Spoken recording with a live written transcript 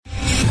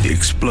The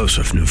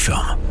explosive new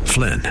film,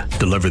 Flynn,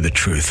 deliver the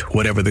truth,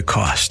 whatever the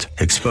cost,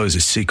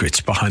 exposes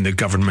secrets behind the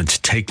government's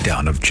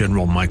takedown of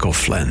General Michael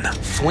Flynn.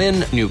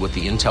 Flynn knew what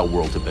the intel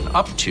world had been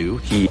up to.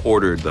 He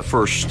ordered the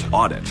first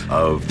audit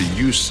of the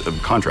use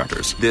of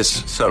contractors.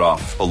 This set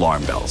off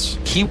alarm bells.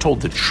 He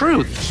told the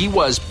truth. He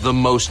was the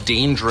most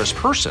dangerous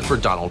person for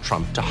Donald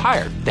Trump to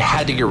hire. They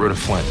had to get rid of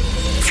Flynn.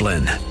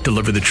 Flynn,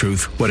 deliver the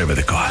truth, whatever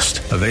the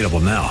cost. Available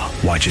now.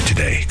 Watch it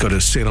today. Go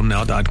to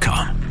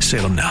salemnow.com.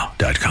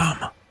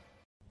 salemnow.com.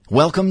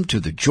 Welcome to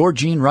the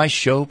Georgene Rice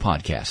Show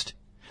podcast.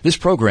 This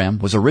program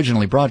was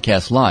originally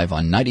broadcast live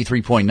on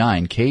 93.9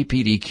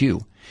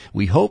 KPDQ.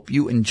 We hope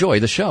you enjoy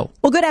the show.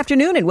 Well, good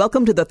afternoon and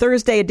welcome to the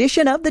Thursday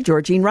edition of the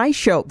Georgene Rice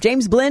Show.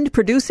 James Blend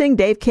producing,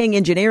 Dave King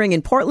engineering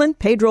in Portland,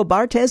 Pedro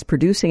Bartez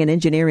producing and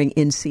engineering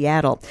in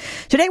Seattle.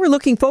 Today we're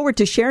looking forward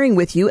to sharing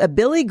with you a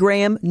Billy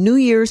Graham New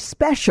Year's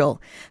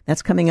special.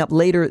 That's coming up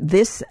later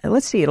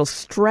it'll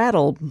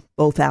straddle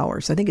both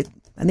hours. I think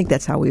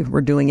that's how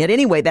we're doing it.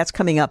 Anyway, that's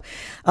coming up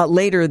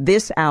later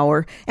this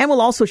hour. And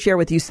we'll also share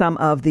with you some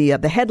of the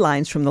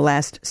headlines from the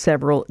last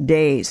several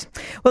days.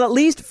 Well, at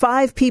least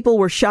 5 people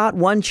were shot.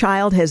 1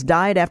 child has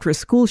died after a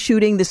school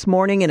shooting this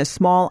morning in a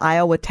small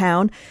Iowa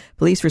town.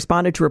 Police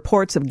responded to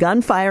reports of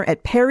gunfire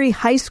at Perry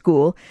High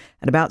School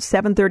at about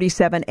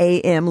 7:37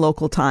 a.m.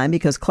 local time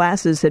because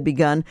classes had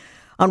begun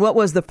on what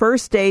was the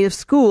first day of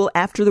school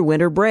after the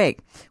winter break.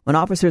 When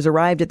officers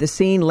arrived at the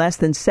scene less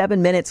than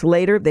 7 minutes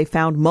later, they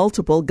found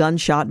multiple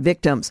gunshot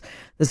victims.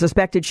 The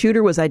suspected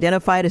shooter was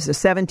identified as a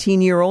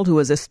 17-year-old who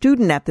was a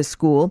student at the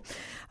school.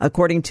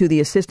 According to the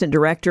assistant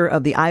director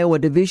of the Iowa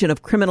Division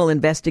of Criminal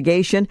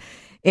Investigation,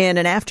 in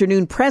an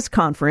afternoon press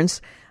conference,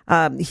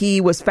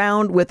 he was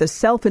found with a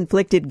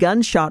self-inflicted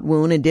gunshot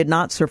wound and did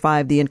not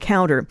survive the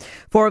encounter.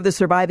 4 of the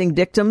surviving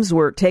victims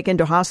were taken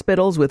to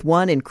hospitals, with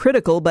 1 in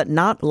critical but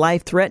not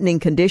life-threatening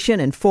condition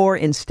and 4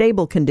 in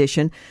stable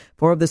condition.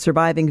 4 of the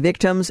surviving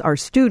victims are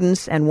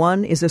students and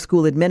 1 is a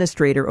school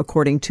administrator,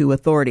 according to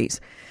authorities.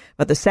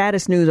 But the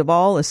saddest news of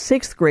all, a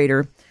 6th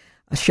grader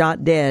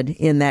shot dead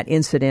in that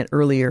incident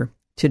earlier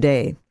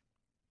today.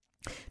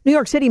 New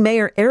York City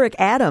Mayor Eric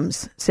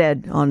Adams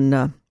said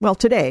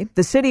today,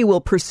 the city will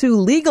pursue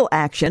legal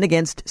action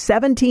against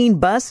 17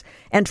 bus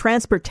and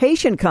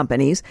transportation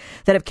companies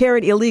that have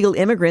carried illegal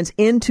immigrants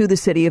into the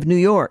city of New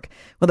York.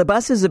 Well, the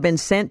buses have been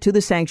sent to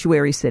the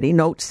sanctuary city,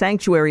 note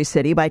sanctuary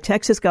city, by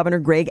Texas Governor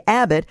Greg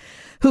Abbott,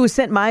 who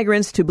sent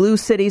migrants to blue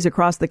cities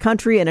across the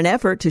country in an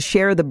effort to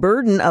share the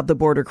burden of the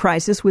border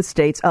crisis with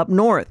states up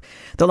north.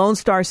 The Lone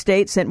Star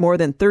State sent more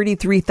than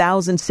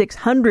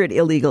 33,600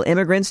 illegal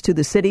immigrants to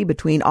the city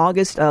between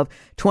August of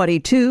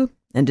 22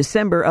 and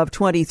December of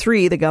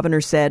 23, the governor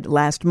said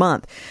last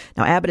month.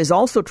 Now, Abbott is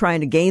also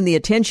trying to gain the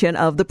attention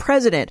of the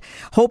president,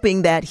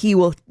 hoping that he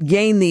will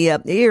gain the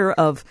ear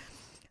of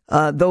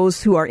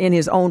those who are in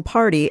his own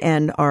party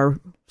and are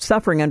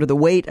suffering under the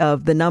weight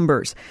of the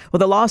numbers. Well,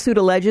 the lawsuit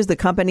alleges the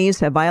companies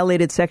have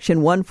violated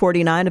Section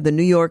 149 of the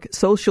New York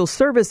Social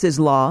Services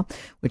Law,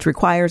 which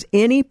requires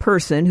any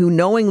person who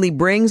knowingly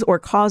brings or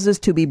causes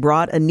to be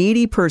brought a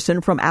needy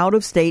person from out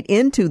of state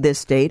into this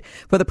state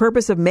for the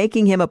purpose of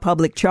making him a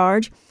public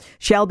charge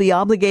shall be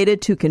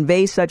obligated to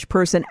convey such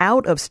person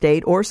out of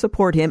state or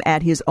support him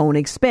at his own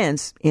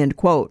expense, end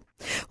quote.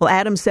 Well,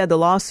 Adams said the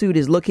lawsuit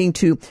is looking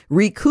to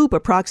recoup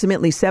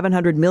approximately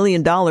 $700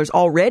 million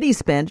already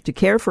spent to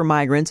care for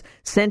migrants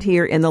sent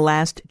here in the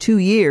last 2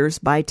 years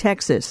by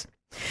Texas.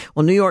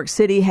 Well, New York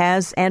City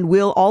has and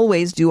will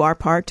always do our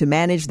part to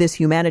manage this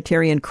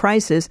humanitarian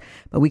crisis,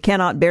 but we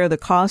cannot bear the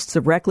costs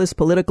of reckless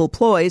political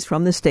ploys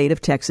from the state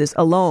of Texas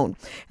alone.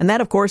 And that,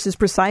 of course, is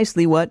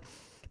precisely what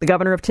the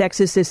governor of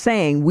Texas is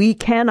saying. We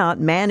cannot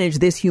manage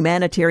this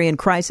humanitarian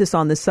crisis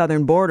on the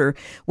southern border,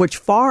 which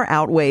far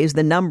outweighs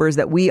the numbers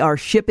that we are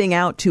shipping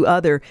out to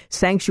other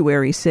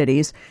sanctuary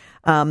cities.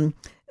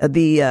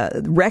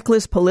 The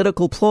reckless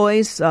political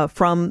ploys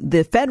from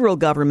the federal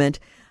government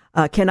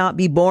cannot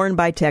be borne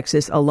by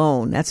Texas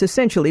alone. That's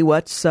essentially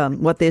what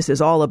this is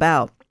all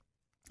about.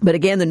 But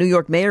again, the New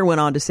York mayor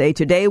went on to say,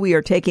 today we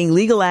are taking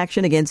legal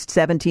action against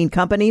 17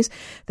 companies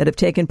that have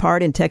taken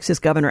part in Texas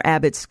Governor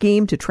Abbott's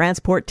scheme to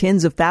transport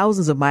tens of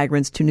thousands of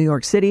migrants to New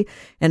York City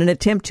in an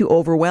attempt to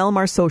overwhelm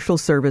our social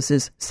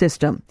services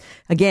system.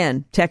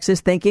 Again,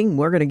 Texas thinking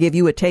we're going to give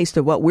you a taste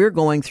of what we're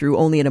going through,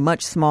 only at a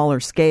much smaller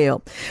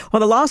scale. Well,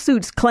 the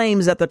lawsuit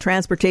claims that the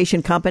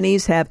transportation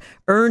companies have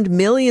earned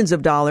millions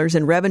of dollars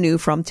in revenue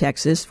from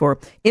Texas for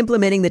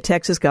implementing the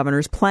Texas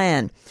governor's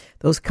plan.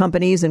 Those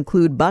companies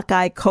include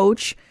Buckeye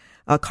Coach,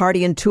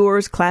 Cardian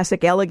Tours,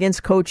 Classic Elegance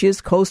Coaches,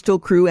 Coastal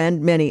Crew,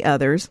 and many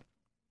others.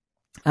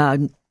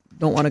 Don't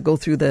want to go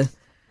through the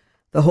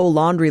whole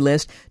laundry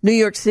list. New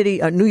York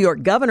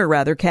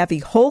Governor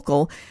Kathy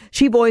Hochul,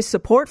 she voiced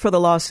support for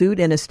the lawsuit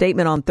in a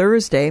statement on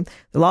Thursday.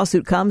 The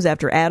lawsuit comes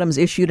after Adams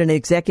issued an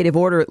executive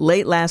order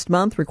late last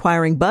month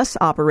requiring bus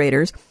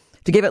operators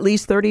to give at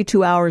least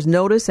 32 hours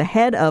notice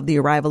ahead of the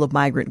arrival of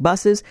migrant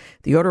buses.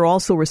 The order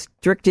also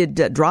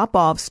restricted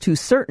drop-offs to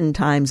certain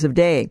times of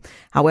day.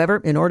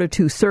 However, in order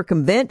to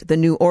circumvent the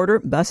new order,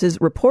 buses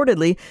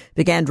reportedly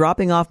began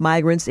dropping off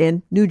migrants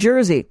in New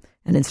Jersey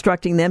and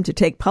instructing them to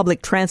take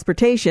public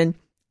transportation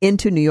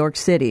into New York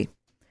City.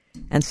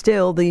 And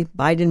still, the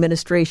Biden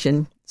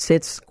administration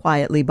sits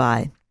quietly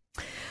by.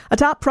 A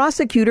top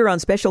prosecutor on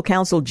special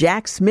counsel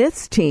Jack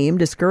Smith's team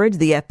discouraged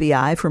the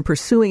FBI from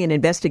pursuing an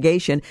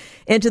investigation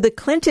into the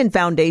Clinton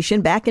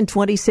Foundation back in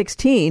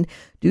 2016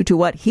 due to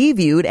what he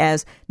viewed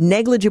as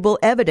negligible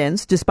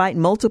evidence despite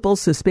multiple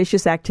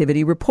suspicious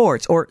activity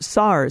reports, or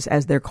SARS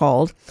as they're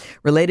called,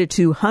 related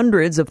to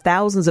hundreds of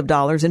thousands of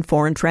dollars in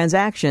foreign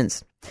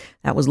transactions.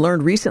 That was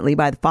learned recently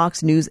by the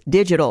Fox News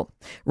Digital.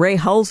 Ray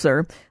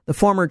Hulser, the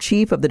former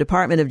chief of the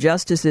Department of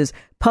Justice's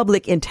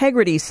Public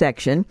Integrity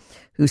Section,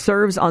 who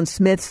serves on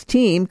Smith's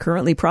team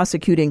currently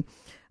prosecuting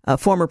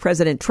former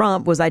President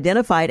Trump, was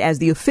identified as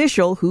the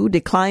official who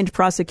declined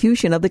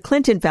prosecution of the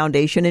Clinton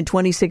Foundation in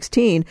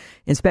 2016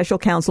 in special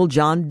counsel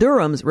John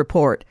Durham's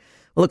report.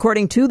 Well,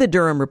 according to the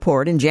Durham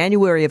report, in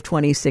January of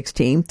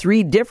 2016,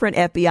 3 different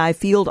FBI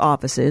field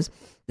offices,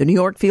 the New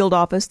York field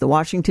office, the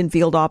Washington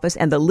field office,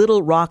 and the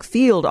Little Rock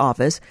field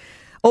office,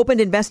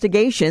 opened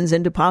investigations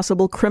into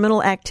possible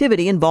criminal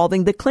activity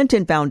involving the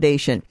Clinton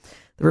Foundation.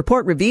 The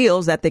report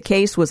reveals that the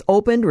case was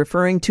opened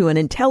referring to an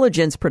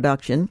intelligence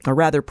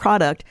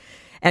product,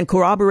 and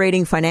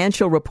corroborating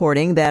financial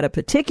reporting that a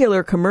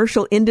particular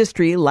commercial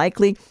industry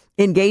likely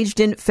engaged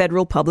in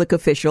federal public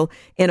official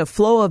in a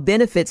flow of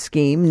benefits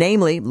scheme,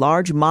 namely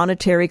large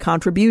monetary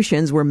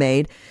contributions were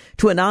made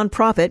to a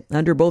nonprofit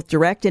under both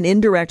direct and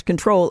indirect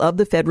control of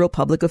the federal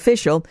public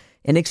official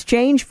in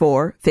exchange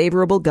for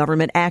favorable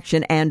government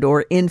action and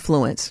or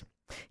influence.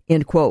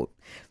 End quote.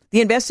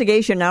 The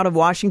investigation out of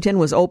Washington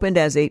was opened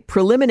as a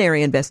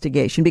preliminary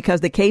investigation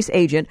because the case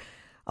agent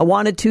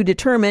wanted to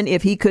determine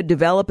if he could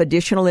develop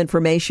additional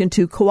information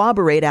to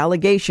corroborate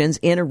allegations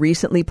in a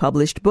recently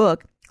published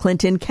book,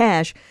 Clinton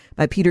Cash,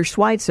 by Peter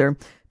Schweitzer,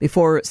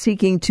 before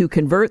seeking to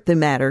convert the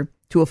matter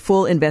to a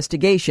full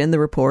investigation, the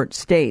report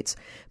states.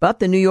 But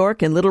the New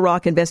York and Little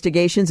Rock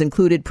investigations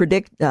included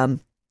prediction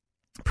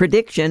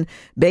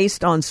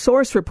based on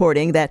source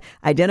reporting that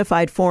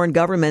identified foreign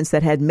governments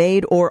that had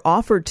made or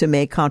offered to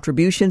make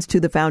contributions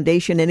to the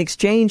foundation in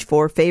exchange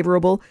for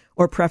favorable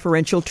or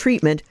preferential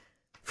treatment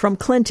from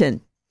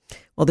Clinton.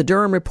 Well, the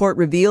Durham report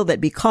revealed that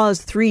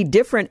because 3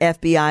 different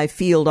FBI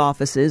field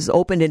offices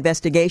opened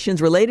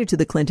investigations related to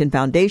the Clinton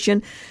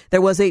Foundation, there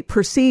was a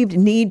perceived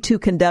need to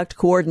conduct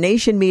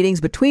coordination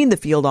meetings between the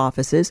field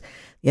offices,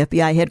 the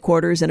FBI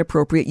headquarters, and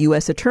appropriate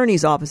U.S.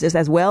 attorneys' offices,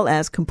 as well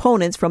as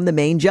components from the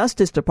Maine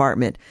Justice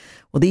Department.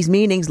 Well, these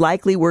meetings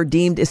likely were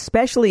deemed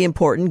especially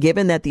important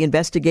given that the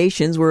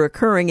investigations were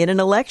occurring in an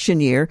election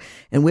year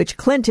in which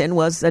Clinton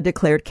was a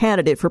declared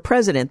candidate for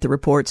president, the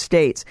report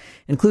states,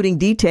 including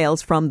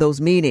details from those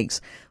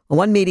meetings.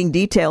 One meeting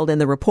detailed in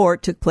the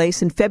report took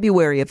place in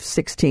February of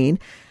 2016.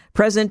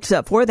 Present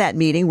for that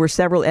meeting were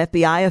several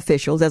FBI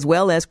officials, as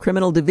well as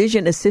Criminal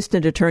Division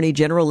Assistant Attorney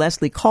General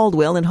Leslie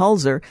Caldwell and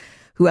Hulser,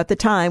 who at the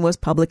time was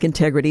Public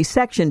Integrity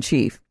Section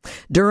Chief.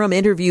 Durham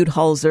interviewed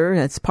Hulser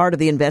as part of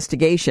the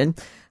investigation.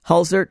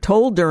 Hulser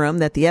told Durham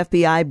that the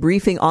FBI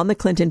briefing on the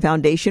Clinton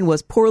Foundation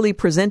was poorly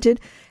presented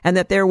and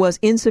that there was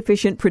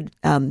insufficient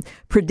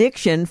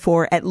prediction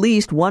for at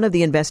least one of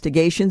the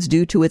investigations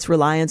due to its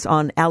reliance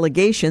on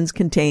allegations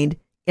contained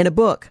in a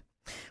book.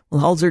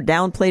 Well, Hulser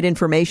downplayed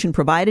information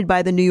provided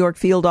by the New York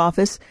field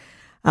office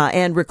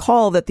and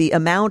recall that the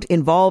amount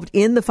involved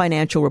in the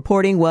financial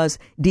reporting was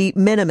de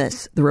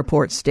minimis, the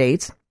report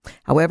states.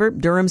 However,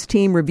 Durham's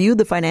team reviewed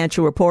the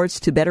financial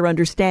reports to better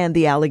understand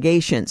the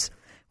allegations.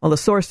 Well, a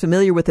source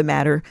familiar with the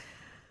matter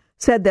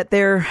said that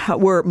there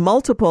were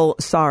multiple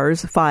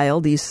SARS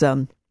filed, these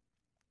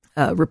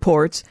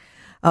reports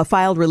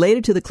filed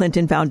related to the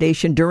Clinton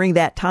Foundation during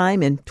that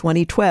time. In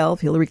 2012,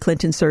 Hillary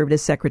Clinton served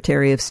as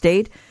Secretary of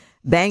State.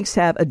 Banks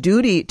have a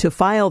duty to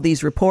file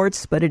these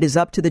reports, but it is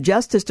up to the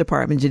Justice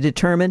Department to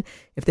determine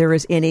if there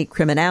is any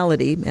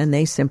criminality, and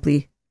they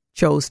simply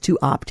chose to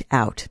opt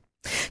out.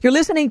 You're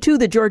listening to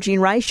The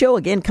Georgene Rice Show.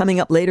 Again, coming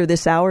up later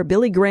this hour,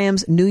 Billy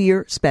Graham's New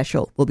Year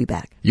special. We'll be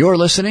back. You're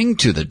listening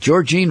to The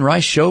Georgene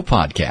Rice Show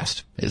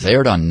podcast. It's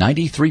aired on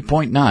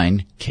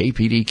 93.9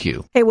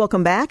 KPDQ. Hey,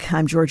 welcome back.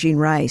 I'm Georgene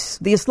Rice.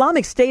 The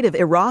Islamic State of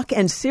Iraq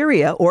and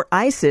Syria, or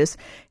ISIS,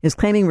 is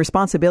claiming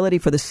responsibility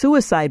for the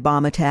suicide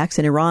bomb attacks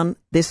in Iran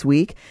this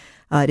week.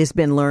 It has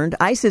been learned.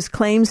 ISIS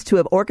claims to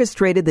have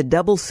orchestrated the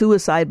double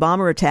suicide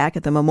bomber attack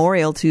at the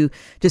memorial to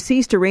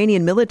deceased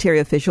Iranian military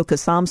official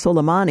Qasem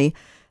Soleimani.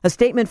 A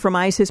statement from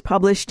ISIS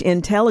published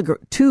in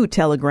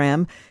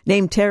Telegram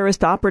named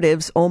terrorist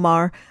operatives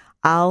Omar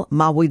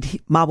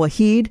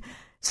al-Mawahid,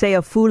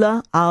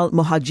 Sayfullah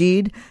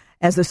al-Muhajid,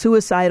 as the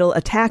suicidal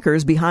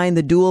attackers behind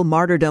the dual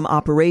martyrdom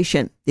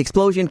operation. The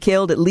explosion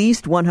killed at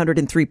least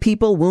 103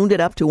 people,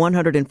 wounded up to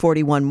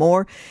 141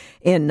 more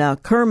in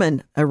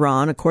Kerman,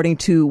 Iran, according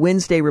to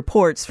Wednesday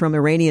reports from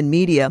Iranian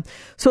media.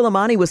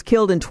 Soleimani was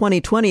killed in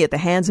 2020 at the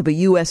hands of a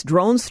U.S.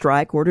 drone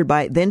strike ordered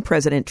by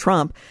then-President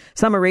Trump.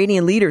 Some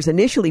Iranian leaders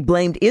initially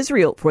blamed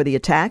Israel for the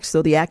attacks,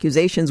 though the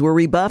accusations were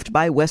rebuffed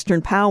by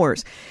Western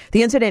powers.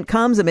 The incident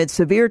comes amid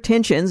severe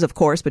tensions, of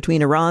course,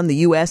 between Iran, the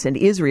U.S., and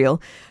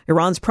Israel.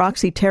 Iran's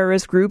proxy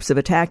terrorist groups have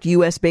attacked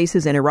U.S.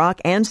 bases in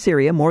Iraq and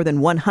Syria more than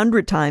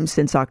 100 times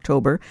since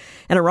October,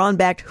 and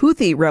Iran-backed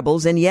Houthi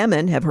rebels in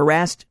Yemen have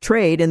harassed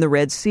trade in the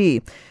Red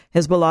Sea.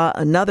 Hezbollah,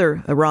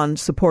 another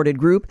Iran-supported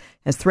group,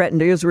 has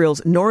threatened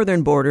Israel's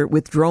northern border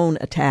with drone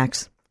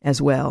attacks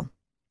as well.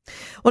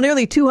 Well,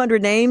 nearly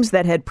 200 names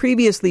that had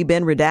previously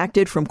been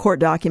redacted from court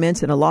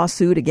documents in a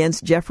lawsuit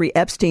against Jeffrey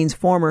Epstein's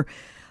former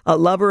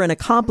lover and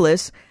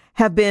accomplice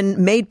have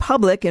been made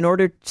public on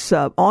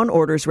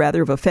orders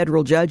of a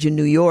federal judge in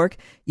New York.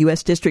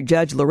 U.S. District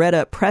Judge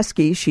Loretta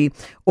Presky, she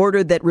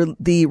ordered that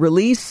the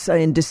release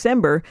in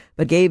December,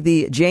 but gave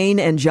the Jane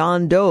and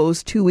John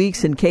Does 2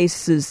 weeks in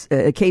case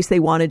they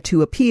wanted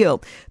to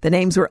appeal. The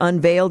names were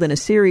unveiled in a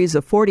series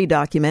of 40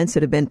 documents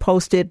that have been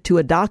posted to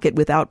a docket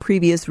without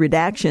previous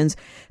redactions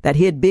that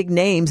hid big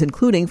names,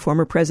 including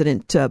former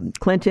President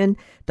Clinton,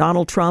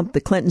 Donald Trump,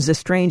 the Clintons'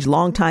 estranged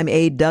longtime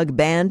aide Doug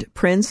Band,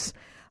 Prince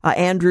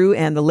Andrew,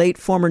 and the late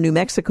former New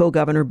Mexico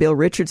Governor Bill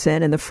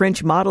Richardson, and the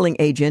French modeling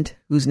agent,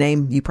 whose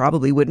name you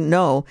probably wouldn't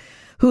know,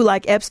 who,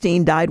 like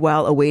Epstein, died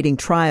while awaiting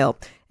trial.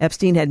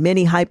 Epstein had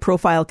many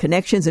high-profile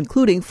connections,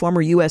 including former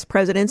U.S.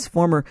 presidents,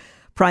 former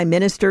prime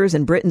ministers,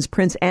 and Britain's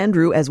Prince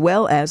Andrew, as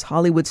well as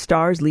Hollywood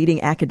stars,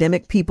 leading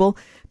academic people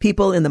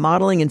in the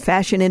modeling and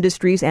fashion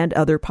industries, and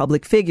other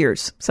public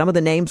figures. Some of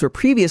the names were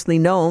previously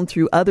known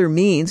through other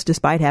means,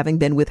 despite having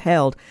been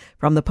withheld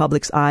from the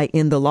public's eye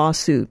in the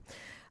lawsuit.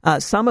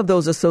 Some of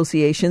those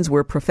associations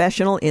were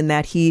professional in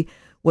that he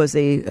was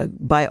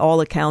by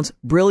all accounts,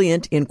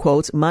 brilliant, in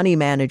quotes, money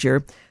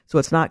manager. So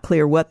it's not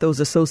clear what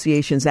those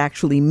associations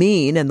actually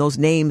mean, and those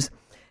names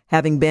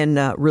having been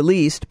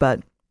released,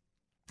 but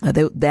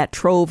that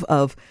trove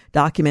of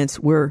documents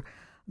were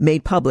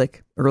made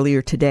public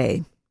earlier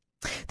today.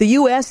 The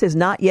U.S. has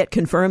not yet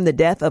confirmed the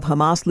death of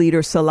Hamas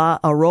leader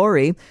Salah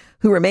Arori,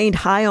 who remained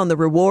high on the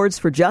Rewards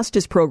for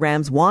Justice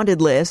program's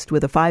wanted list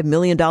with a $5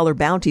 million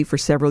bounty for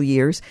several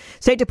years.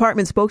 State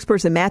Department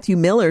spokesperson Matthew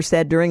Miller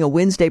said during a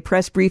Wednesday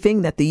press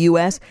briefing that the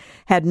U.S.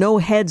 had no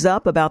heads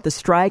up about the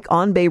strike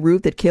on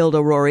Beirut that killed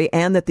Arori,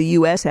 and that the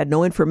U.S. had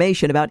no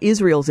information about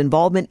Israel's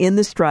involvement in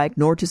the strike,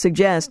 nor to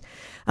suggest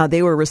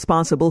they were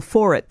responsible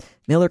for it.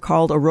 Miller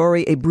called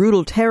Arori a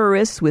brutal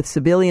terrorist with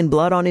civilian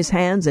blood on his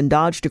hands and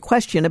dodged a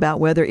question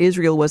about whether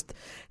Israel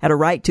had a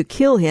right to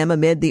kill him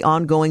amid the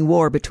ongoing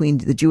war between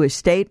the Jewish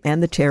state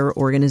and the terror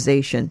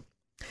organization.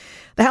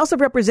 The House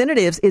of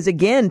Representatives is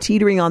again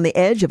teetering on the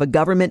edge of a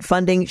government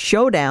funding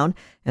showdown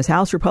as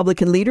House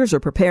Republican leaders are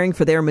preparing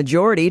for their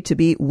majority to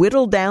be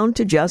whittled down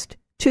to just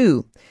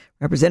 2.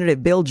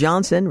 Representative Bill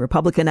Johnson,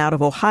 Republican out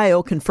of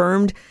Ohio,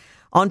 confirmed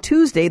on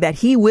Tuesday that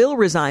he will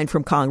resign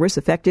from Congress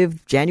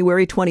effective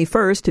January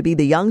 21st to be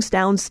the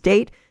Youngstown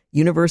State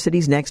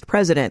University's next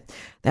president.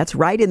 That's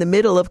right in the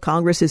middle of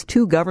Congress's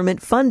 2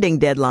 government funding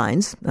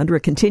deadlines. Under a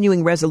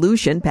continuing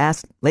resolution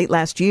passed late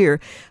last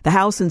year, the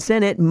House and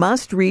Senate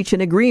must reach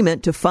an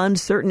agreement to fund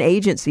certain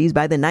agencies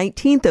by the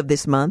 19th of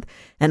this month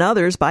and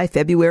others by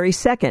February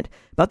 2nd.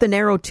 But the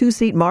narrow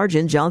 2-seat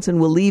margin Johnson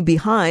will leave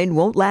behind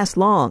won't last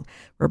long.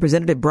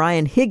 Representative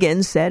Brian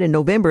Higgins said in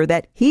November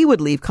that he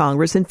would leave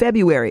Congress in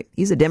February.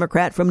 He's a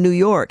Democrat from New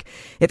York.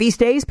 If he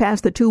stays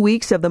past the 2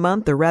 weeks of the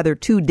month, or rather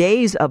 2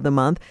 days of the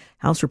month,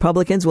 House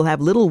Republicans will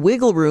have little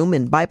wiggle room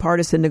in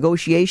bipartisan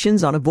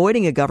negotiations on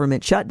avoiding a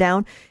government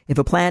shutdown if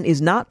a plan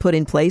is not put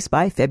in place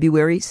by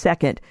February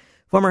 2nd.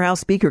 Former House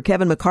Speaker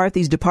Kevin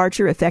McCarthy's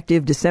departure,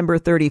 effective December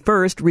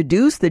 31st,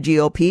 reduced the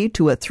GOP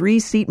to a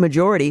 3-seat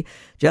majority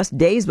just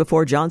days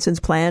before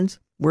Johnson's plans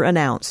were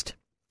announced.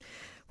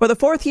 For the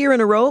 4th year in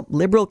a row,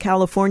 liberal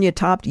California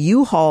topped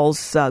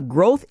U-Haul's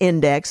growth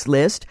index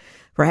list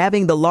for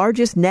having the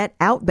largest net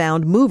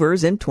outbound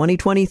movers in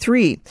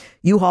 2023.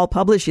 U-Haul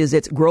publishes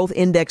its growth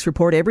index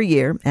report every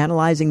year,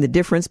 analyzing the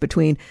difference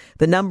between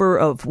the number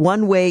of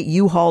one-way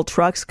U-Haul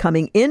trucks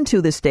coming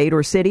into the state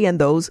or city and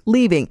those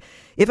leaving.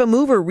 If a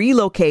mover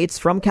relocates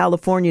from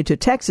California to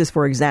Texas,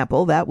 for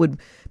example, that would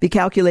be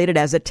calculated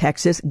as a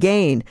Texas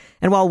gain.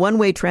 And while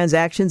one-way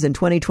transactions in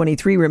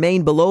 2023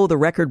 remain below the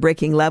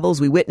record-breaking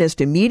levels we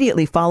witnessed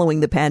immediately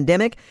following the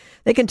pandemic,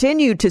 they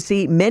continue to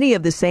see many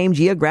of the same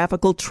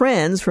geographical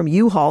trends from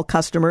U-Haul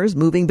customers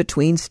moving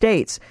between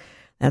states.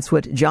 That's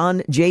what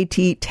John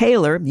J.T.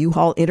 Taylor,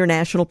 U-Haul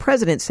International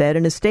President, said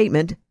in a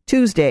statement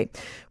Tuesday.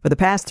 For the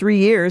past 3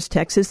 years,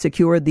 Texas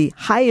secured the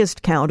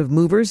highest count of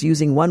movers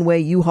using one-way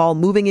U-Haul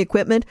moving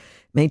equipment,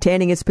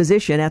 maintaining its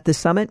position at the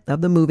summit of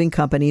the moving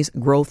company's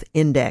growth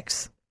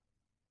index.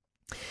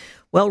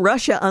 Well,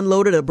 Russia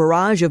unloaded a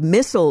barrage of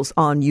missiles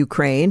on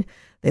Ukraine.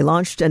 They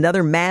launched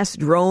another mass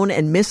drone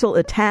and missile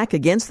attack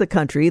against the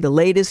country, the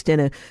latest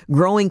in a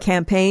growing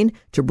campaign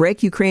to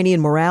break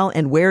Ukrainian morale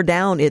and wear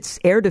down its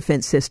air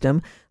defense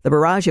system. The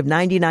barrage of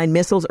 99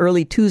 missiles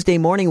early Tuesday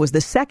morning was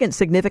the second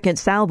significant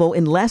salvo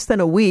in less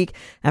than a week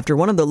after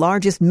one of the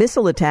largest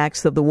missile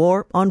attacks of the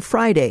war on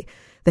Friday.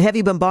 The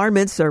heavy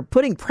bombardments are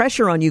putting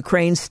pressure on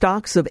Ukraine's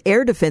stocks of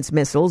air defense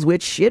missiles,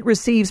 which it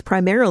receives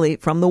primarily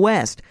from the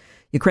West.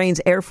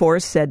 Ukraine's Air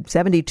Force said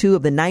 72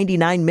 of the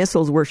 99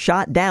 missiles were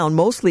shot down,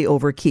 mostly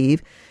over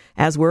Kyiv,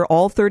 as were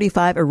all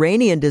 35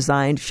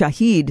 Iranian-designed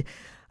Shahed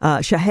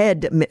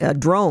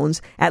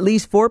drones. At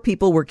least 4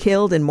 people were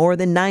killed and more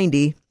than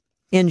 90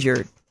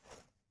 injured.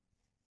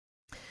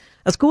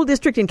 A school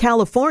district in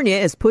California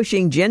is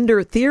pushing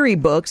gender theory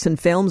books and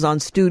films on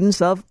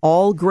students of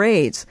all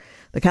grades.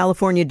 The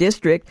California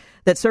district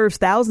that serves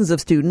thousands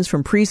of students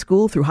from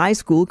preschool through high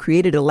school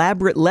created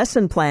elaborate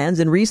lesson plans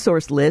and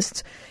resource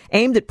lists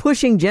aimed at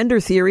pushing gender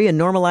theory and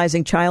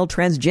normalizing child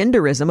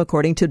transgenderism,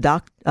 according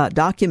to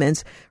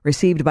documents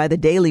received by the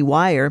Daily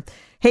Wire.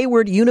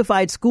 Hayward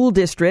Unified School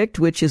District,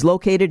 which is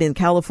located in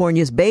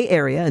California's Bay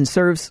Area and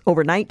serves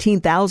over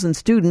 19,000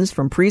 students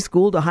from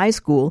preschool to high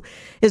school,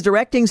 is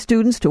directing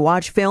students to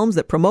watch films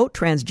that promote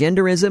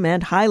transgenderism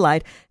and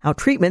highlight how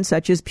treatments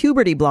such as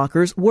puberty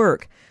blockers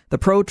work. The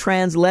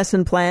pro-trans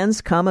lesson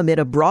plans come amid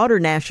a broader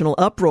national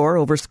uproar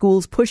over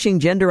schools pushing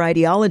gender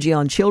ideology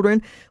on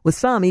children, with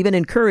some even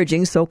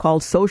encouraging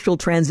so-called social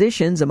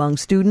transitions among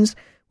students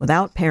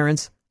without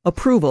parents'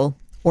 approval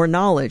or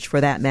knowledge,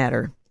 for that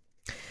matter.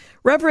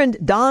 Reverend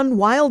Don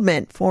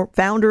Wildman,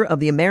 founder of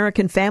the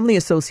American Family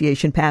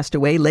Association, passed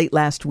away late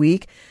last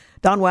week.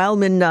 Don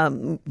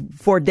Wildman,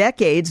 for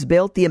decades,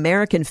 built the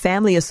American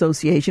Family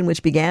Association,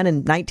 which began in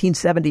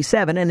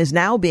 1977 and is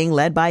now being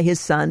led by his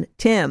son,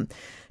 Tim.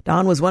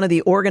 Don was one of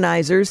the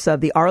organizers of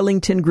the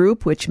Arlington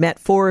Group, which met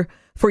for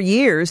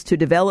years to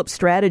develop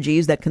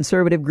strategies that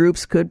conservative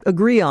groups could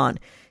agree on.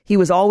 He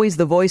was always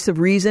the voice of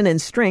reason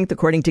and strength,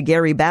 according to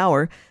Gary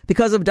Bauer.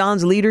 Because of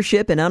Don's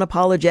leadership and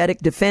unapologetic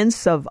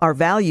defense of our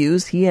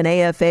values, he and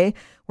AFA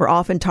were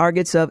often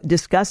targets of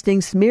disgusting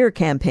smear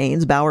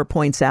campaigns, Bauer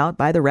points out,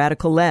 by the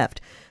radical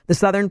left. The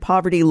Southern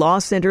Poverty Law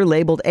Center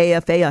labeled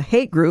AFA a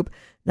hate group.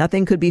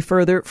 Nothing could be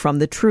further from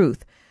the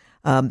truth.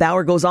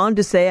 Bauer goes on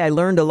to say, I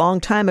learned a long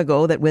time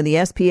ago that when the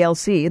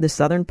SPLC, the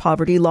Southern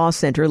Poverty Law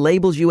Center,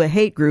 labels you a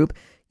hate group,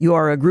 you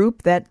are a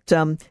group that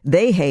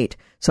they hate.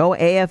 So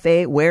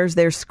AFA wears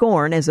their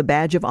scorn as a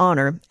badge of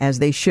honor, as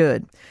they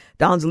should.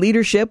 Don's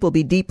leadership will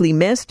be deeply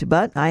missed,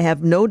 but I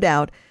have no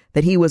doubt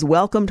that he was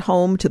welcomed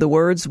home to the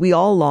words we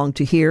all long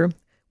to hear.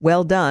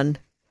 Well done,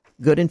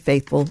 good and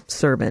faithful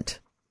servant.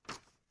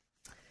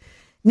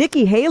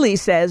 Nikki Haley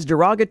says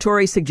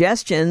derogatory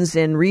suggestions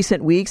in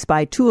recent weeks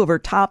by 2 of her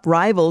top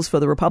rivals for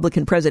the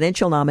Republican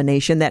presidential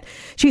nomination that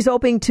she's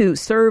hoping to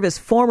serve as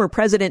former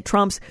President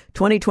Trump's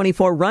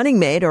 2024 running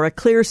mate are a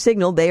clear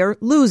signal they are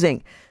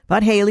losing.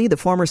 But Haley, the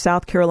former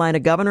South Carolina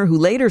governor who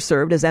later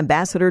served as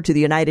ambassador to the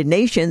United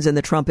Nations in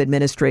the Trump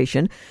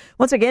administration,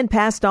 once again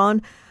passed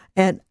on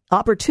an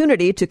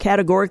opportunity to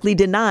categorically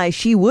deny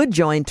she would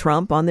join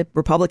Trump on the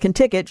Republican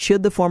ticket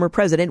should the former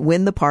president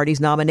win the party's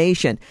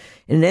nomination.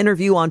 In an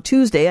interview on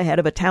Tuesday ahead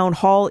of a town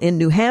hall in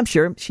New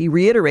Hampshire, she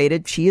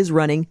reiterated she is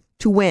running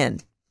to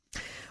win.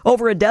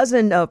 Over a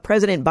dozen of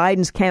President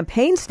Biden's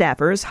campaign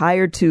staffers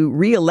hired to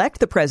re-elect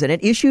the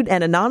president issued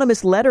an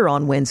anonymous letter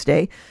on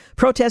Wednesday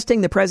protesting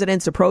the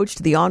president's approach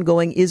to the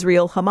ongoing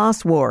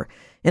Israel-Hamas war.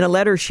 In a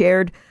letter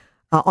shared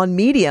on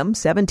Medium,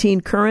 17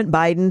 current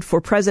Biden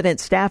for President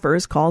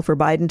staffers called for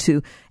Biden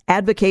to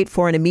advocate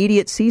for an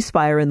immediate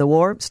ceasefire in the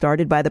war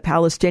started by the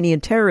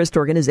Palestinian terrorist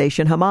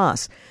organization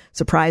Hamas.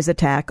 Surprise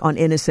attack on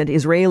innocent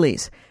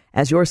Israelis.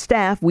 As your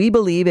staff, we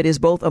believe it is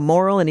both a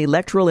moral and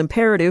electoral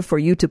imperative for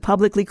you to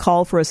publicly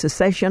call for a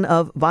cessation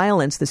of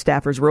violence, the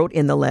staffers wrote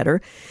in the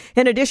letter.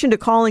 In addition to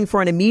calling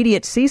for an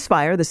immediate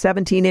ceasefire, the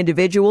 17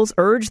 individuals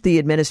urged the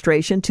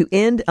administration to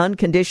end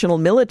unconditional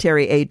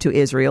military aid to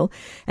Israel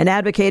and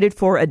advocated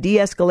for a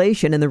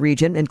de-escalation in the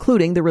region,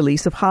 including the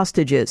release of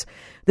hostages.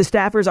 The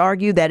staffers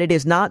argued that it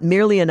is not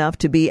merely enough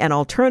to be an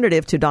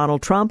alternative to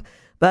Donald Trump,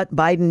 but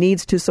Biden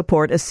needs to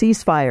support a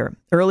ceasefire.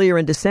 Earlier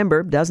in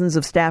December, dozens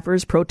of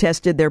staffers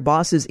protested their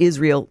boss's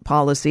Israel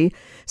policy.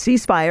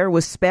 Ceasefire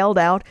was spelled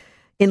out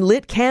in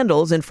lit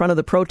candles in front of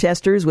the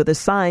protesters with a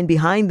sign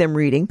behind them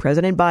reading,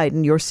 President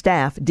Biden, your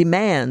staff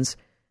demands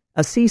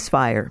a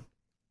ceasefire.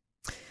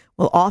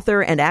 Well,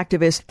 author and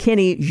activist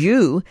Kenny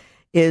Xu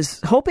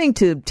is hoping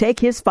to take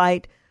his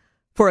fight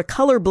for a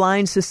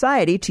colorblind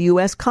society to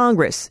U.S.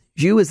 Congress.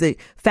 Xu is the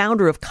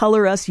founder of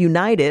Color Us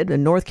United, a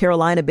North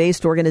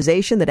Carolina-based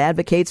organization that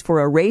advocates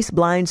for a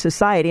race-blind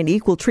society and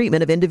equal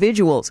treatment of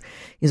individuals.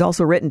 He's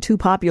also written 2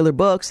 popular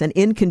books, An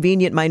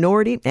Inconvenient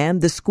Minority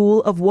and The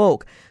School of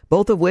Woke,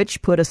 both of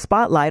which put a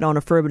spotlight on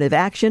affirmative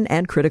action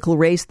and critical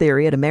race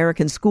theory at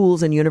American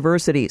schools and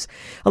universities.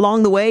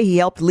 Along the way, he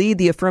helped lead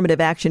the affirmative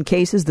action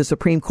cases the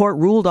Supreme Court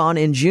ruled on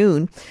in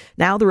June.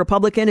 Now the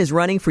Republican is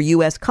running for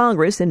U.S.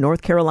 Congress in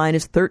North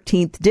Carolina's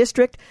 13th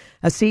district.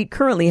 a seat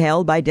currently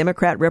held by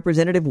Democrat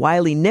Representative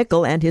Wiley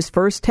Nickel, and his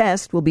first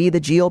test will be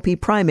the GOP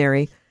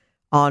primary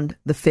on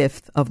the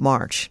 5th of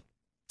March.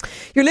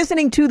 You're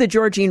listening to The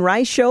Georgene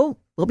Rice Show.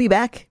 We'll be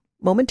back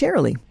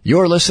momentarily.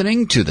 You're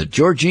listening to The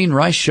Georgene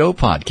Rice Show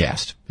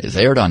podcast. It's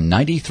aired on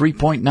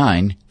 93.9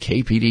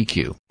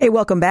 KPDQ. Hey,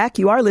 welcome back.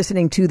 You are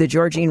listening to The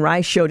Georgene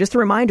Rice Show. Just a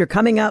reminder,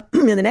 coming up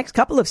in the next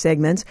couple of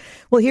segments,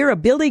 we'll hear a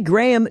Billy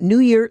Graham New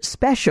Year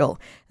special.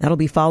 That'll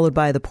be followed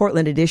by the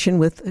Portland edition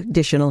with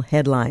additional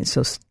headlines.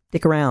 So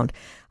stick around.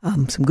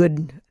 Some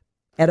good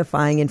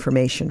edifying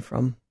information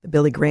from the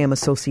Billy Graham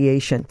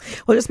Association.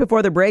 Well, just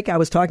before the break, I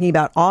was talking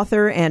about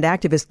author and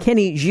activist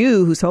Kenny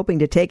Xu, who's hoping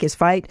to take his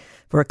fight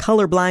for a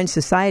colorblind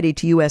society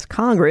to U.S.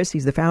 Congress.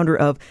 He's the founder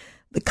of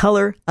the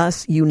Color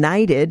Us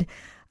United.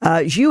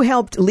 Xu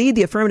helped lead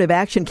the affirmative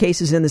action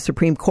cases in the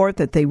Supreme Court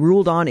that they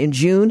ruled on in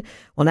June.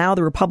 Well, now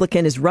the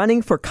Republican is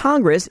running for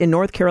Congress in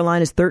North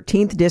Carolina's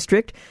 13th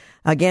district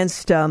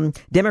against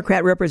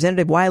Democrat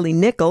Representative Wiley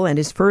Nickel, and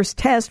his first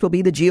test will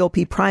be the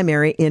GOP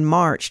primary in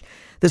March.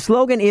 The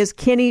slogan is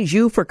Kenny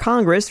Xu for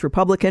Congress,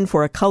 Republican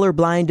for a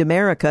Colorblind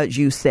America,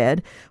 Xu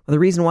said. Well, the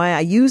reason why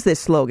I use this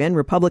slogan,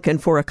 Republican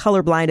for a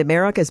Colorblind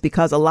America, is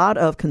because a lot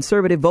of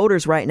conservative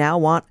voters right now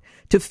want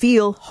to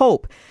feel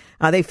hope.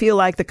 They feel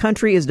like the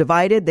country is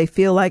divided. They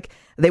feel like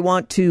they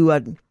want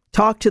to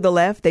talk to the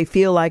left. They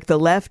feel like the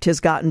left has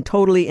gotten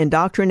totally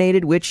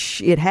indoctrinated,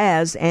 which it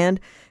has, and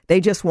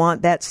they just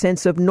want that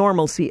sense of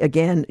normalcy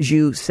again,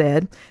 Xu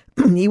said.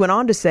 He went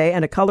on to say,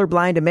 and a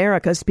colorblind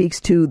America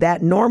speaks to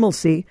that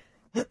normalcy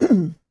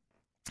that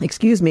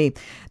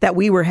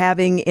we were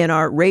having in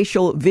our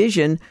racial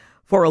vision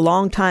for a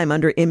long time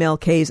under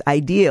MLK's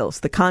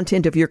ideals, the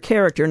content of your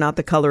character, not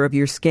the color of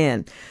your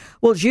skin.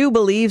 Well, Xu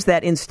believes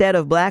that instead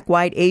of black,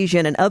 white,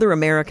 Asian, and other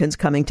Americans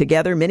coming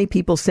together, many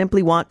people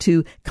simply want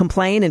to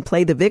complain and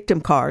play the victim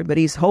card, but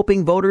he's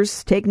hoping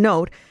voters take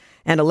note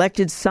and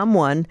elected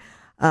someone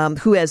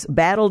who has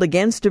battled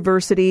against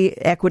diversity,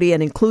 equity,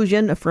 and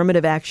inclusion,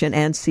 affirmative action,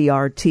 and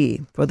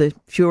CRT for the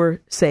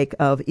pure sake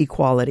of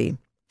equality.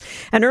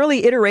 An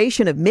early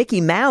iteration of Mickey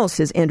Mouse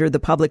has entered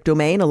the public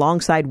domain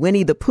alongside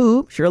Winnie the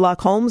Pooh,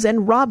 Sherlock Holmes,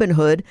 and Robin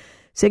Hood,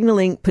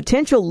 signaling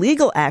potential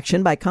legal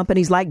action by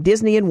companies like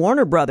Disney and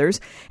Warner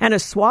Brothers, and a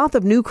swath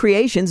of new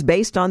creations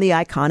based on the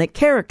iconic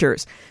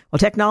characters. Well,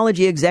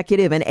 technology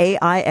executive and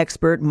AI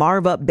expert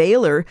Marva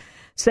Baylor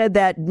said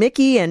that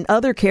Mickey and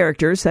other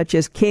characters such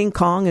as King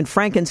Kong and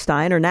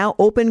Frankenstein are now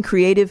open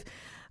creative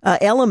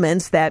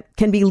elements that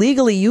can be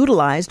legally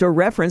utilized or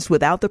referenced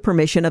without the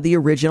permission of the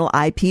original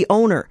IP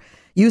owner.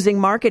 Using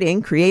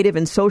marketing, creative,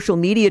 and social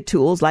media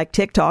tools like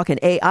TikTok and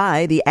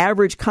AI, the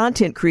average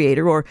content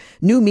creator or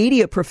new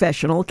media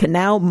professional can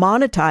now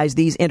monetize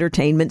these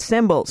entertainment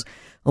symbols.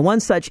 One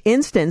such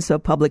instance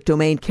of public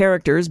domain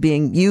characters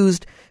being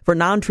used for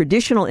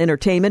non-traditional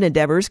entertainment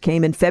endeavors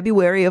came in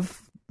February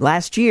of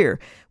last year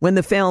when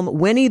the film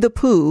Winnie the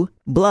Pooh,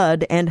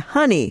 Blood and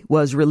Honey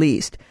was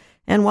released.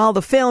 And while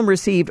the film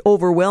received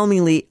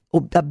overwhelmingly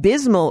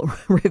abysmal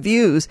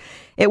reviews,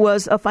 it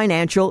was a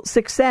financial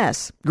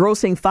success.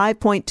 Grossing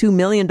 $5.2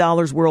 million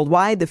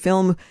worldwide, the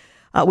film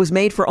was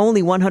made for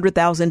only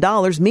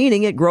 $100,000,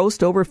 meaning it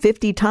grossed over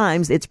 50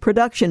 times its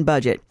production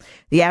budget.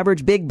 The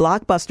average big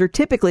blockbuster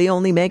typically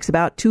only makes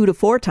about 2 to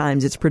 4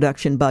 times its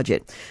production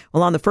budget.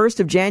 Well, on the 1st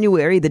of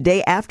January, the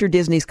day after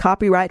Disney's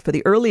copyright for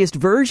the earliest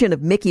version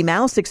of Mickey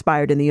Mouse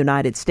expired in the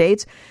United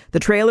States, the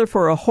trailer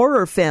for a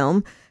horror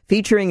film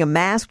featuring a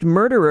masked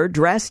murderer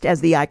dressed as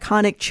the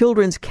iconic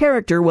children's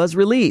character was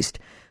released.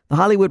 The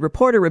Hollywood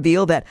Reporter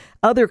revealed that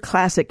other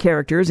classic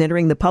characters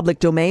entering the public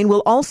domain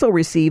will also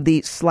receive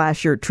the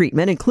slasher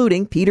treatment,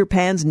 including Peter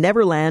Pan's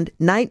Neverland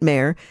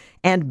Nightmare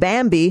and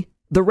Bambi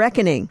The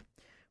Reckoning.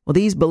 Well,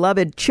 these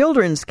beloved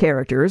children's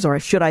characters, or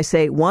should I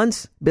say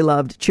once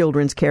beloved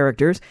children's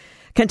characters,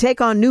 can take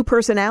on new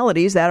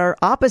personalities that are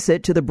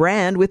opposite to the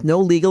brand with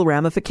no legal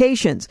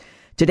ramifications.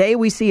 Today,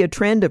 we see a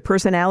trend of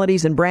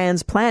personalities and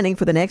brands planning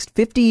for the next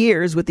 50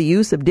 years with the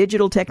use of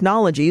digital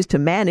technologies to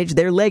manage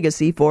their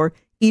legacy for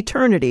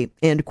eternity,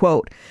 end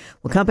quote.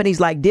 Well,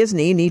 companies like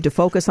Disney need to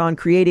focus on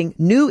creating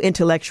new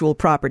intellectual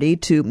property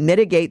to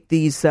mitigate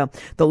the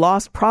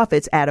lost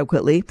profits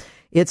adequately.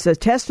 It's a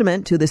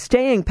testament to the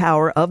staying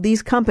power of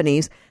these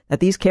companies that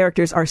these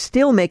characters are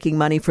still making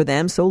money for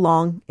them so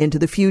long into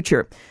the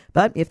future.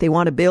 But if they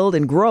want to build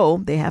and grow,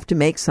 they have to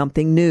make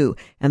something new.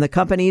 And the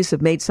companies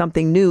have made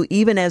something new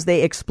even as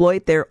they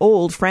exploit their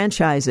old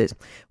franchises.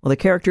 Well, the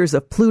characters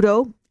of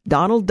Pluto,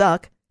 Donald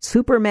Duck,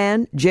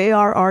 Superman,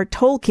 J.R.R.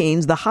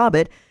 Tolkien's The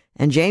Hobbit,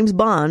 and James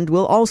Bond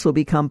will also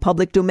become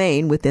public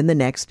domain within the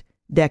next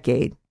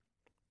decade.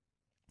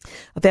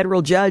 A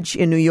federal judge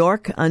in New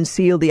York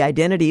unsealed the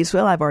identities.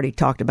 Well, I've already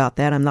talked about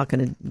that. I'm not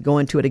going to go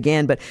into it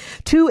again. But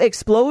 2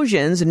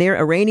 explosions near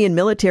Iranian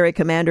military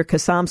commander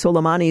Qasem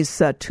Soleimani's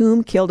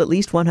tomb killed at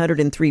least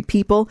 103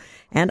 people.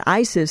 And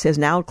ISIS has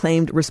now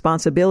claimed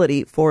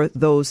responsibility for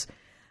those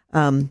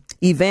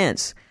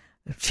events.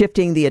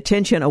 shifting the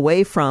attention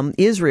away from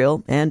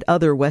Israel and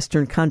other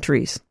Western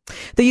countries.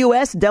 The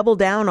U.S. doubled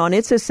down on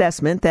its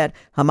assessment that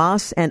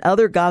Hamas and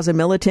other Gaza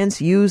militants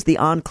use the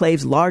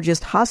enclave's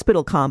largest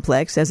hospital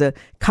complex as a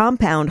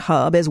compound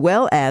hub, as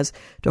well as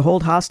to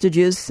hold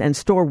hostages and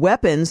store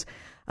weapons,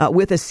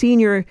 with a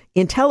senior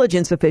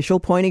intelligence official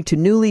pointing to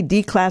newly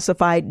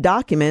declassified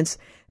documents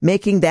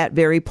making that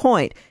very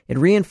point. It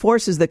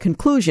reinforces the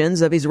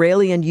conclusions of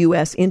Israeli and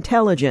U.S.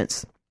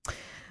 intelligence.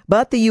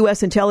 But the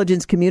U.S.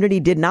 intelligence community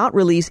did not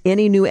release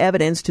any new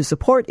evidence to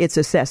support its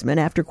assessment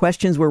after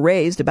questions were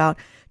raised about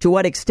to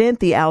what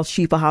extent the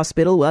Al-Shifa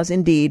hospital was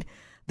indeed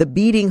the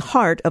beating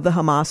heart of the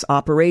Hamas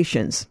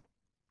operations.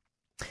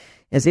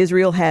 As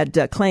Israel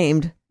had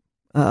claimed,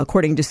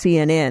 according to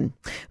CNN,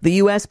 the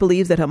U.S.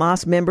 believes that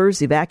Hamas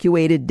members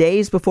evacuated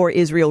days before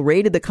Israel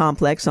raided the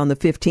complex on the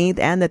 15th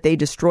and that they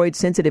destroyed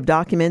sensitive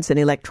documents and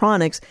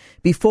electronics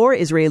before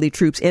Israeli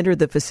troops entered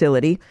the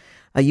facility.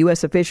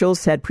 U.S.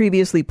 officials had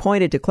previously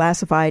pointed to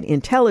classified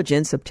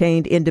intelligence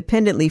obtained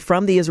independently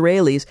from the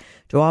Israelis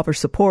to offer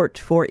support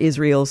for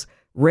Israel's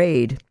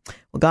raid.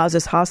 Well,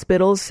 Gaza's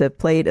hospitals have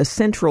played a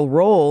central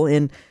role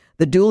in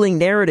the dueling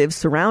narratives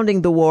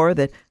surrounding the war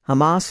that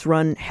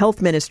Hamas-run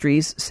health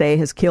ministries say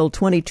has killed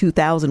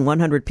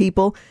 22,100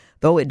 people,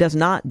 though it does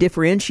not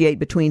differentiate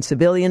between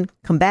civilian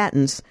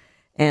combatants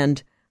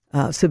and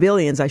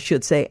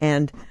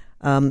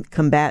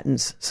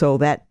combatants. So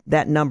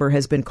that number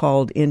has been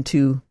called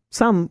into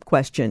some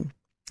question.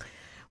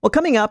 Well,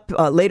 coming up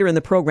later in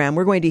the program,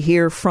 we're going to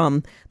hear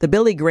from the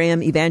Billy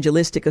Graham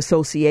Evangelistic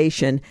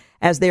Association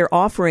as they're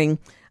offering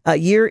a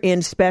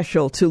year-end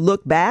special to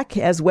look back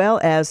as well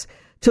as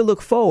to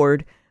look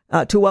forward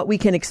to what we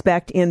can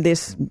expect in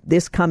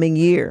this coming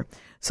year.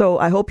 So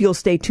I hope you'll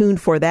stay tuned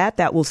for that.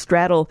 That will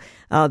straddle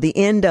the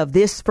end of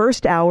this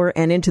first hour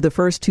and into the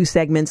first two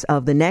segments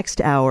of the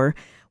next hour.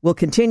 We'll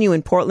continue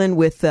in Portland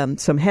with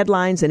some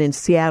headlines, and in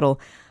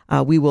Seattle,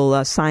 we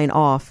will sign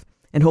off.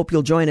 And hope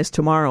you'll join us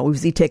tomorrow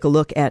as we take a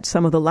look at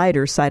some of the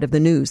lighter side of the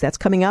news. That's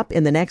coming up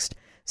in the next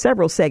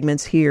several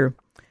segments here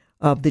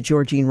of the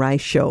Georgene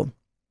Rice Show.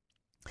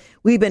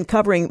 We've been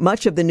covering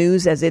much of the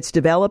news as it's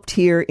developed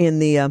here in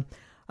the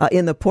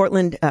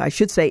Portland,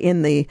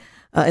 in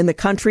the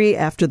country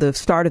after the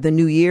start of the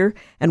new year,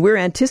 and we're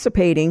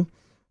anticipating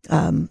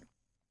a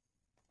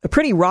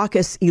pretty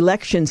raucous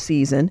election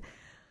season.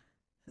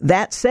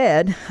 That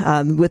said,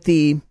 with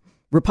the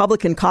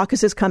Republican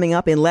caucuses coming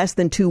up in less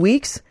than 2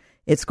 weeks,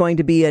 it's going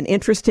to be an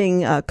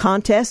interesting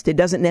contest. It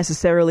doesn't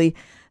necessarily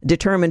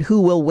determine who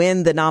will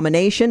win the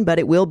nomination, but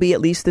it will be at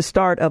least the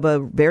start of a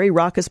very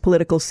raucous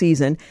political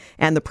season.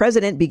 And the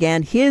president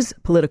began his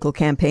political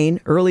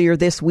campaign earlier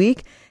this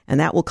week,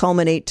 and that will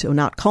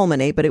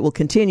but it will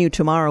continue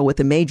tomorrow with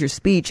a major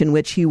speech in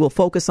which he will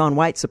focus on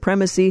white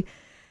supremacy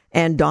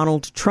and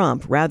Donald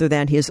Trump rather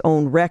than his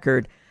own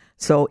record.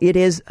 So it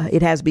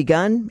has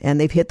begun, and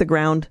they've hit the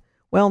ground,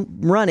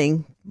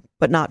 running,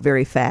 but not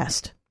very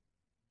fast.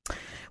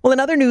 Well, in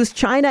other news,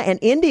 China and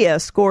India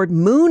scored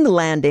moon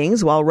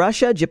landings while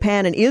Russia,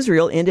 Japan, and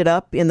Israel ended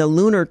up in the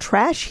lunar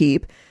trash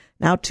heap.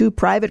 Now, two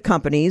private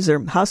companies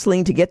are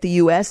hustling to get the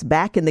U.S.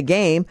 back in the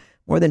game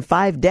more than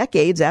 5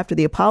 decades after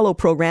the Apollo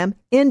program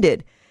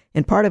ended,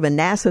 in part of a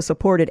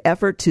NASA-supported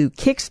effort to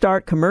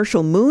kickstart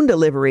commercial moon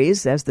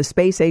deliveries as the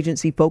space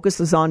agency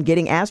focuses on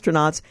getting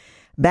astronauts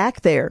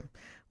back there.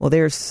 Well,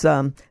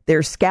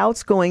 there's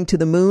scouts going to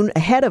the moon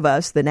ahead of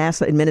us, the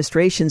NASA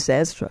administration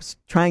says,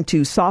 trying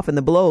to soften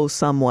the blow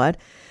somewhat.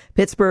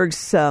 Pittsburgh's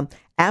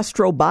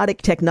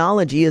Astrobotic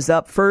Technology is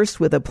up first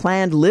with a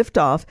planned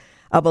liftoff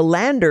of a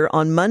lander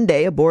on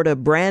Monday aboard a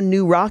brand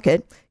new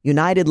rocket,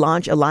 United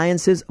Launch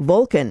Alliance's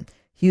Vulcan.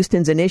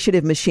 Houston's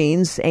Initiative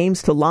Machines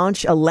aims to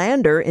launch a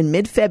lander in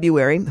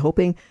mid-February,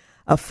 hoping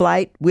a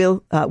flight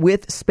with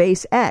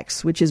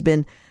SpaceX, which has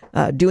been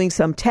doing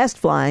some test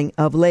flying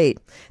of late.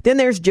 Then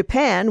there's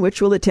Japan,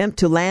 which will attempt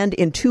to land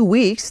in 2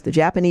 weeks. The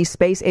Japanese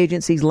Space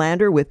Agency's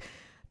lander with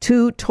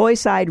 2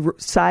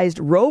 toy-sized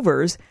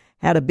rovers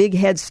had a big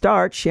head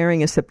start,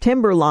 sharing a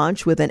September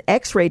launch with an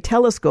X-ray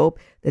telescope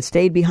that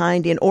stayed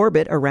behind in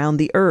orbit around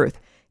the Earth.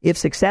 If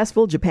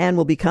successful, Japan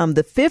will become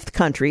the 5th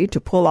country to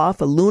pull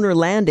off a lunar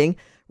landing.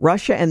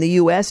 Russia and the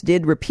U.S.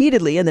 did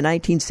repeatedly in the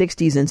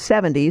 1960s and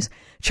 70s.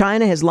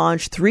 China has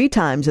launched 3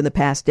 times in the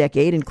past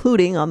decade,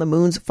 including on the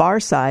moon's far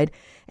side,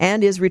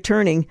 and is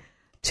returning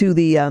to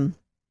the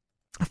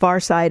far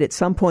side at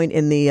some point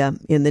in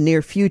the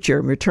near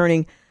future,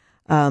 returning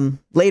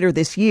later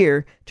this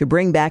year to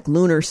bring back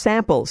lunar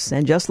samples.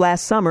 And just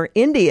last summer,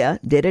 India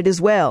did it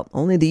as well.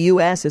 Only the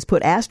U.S. has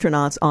put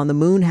astronauts on the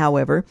moon,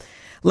 however.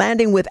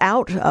 Landing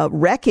without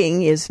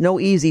wrecking is no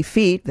easy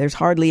feat. There's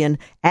hardly an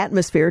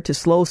atmosphere to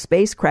slow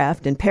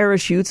spacecraft, and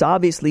parachutes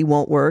obviously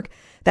won't work.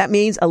 That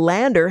means a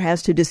lander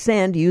has to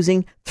descend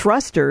using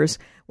thrusters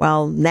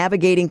while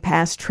navigating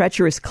past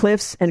treacherous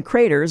cliffs and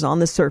craters on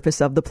the surface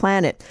of the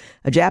planet.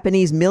 A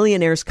Japanese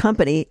millionaire's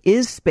company,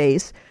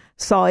 IzSpace,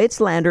 saw its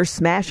lander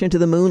smash into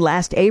the moon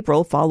last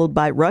April, followed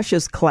by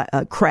Russia's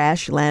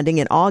crash landing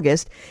in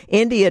August.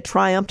 India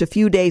triumphed a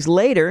few days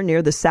later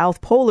near the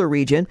South Polar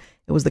region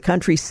It was the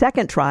country's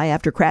second try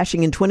after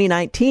crashing in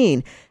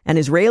 2019. An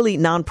Israeli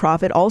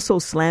nonprofit also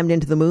slammed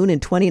into the moon in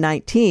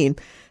 2019.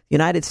 The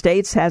United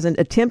States hasn't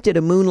attempted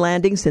a moon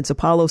landing since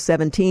Apollo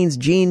 17's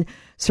Gene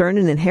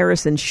Cernan and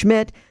Harrison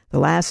Schmitt. The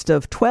last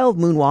of 12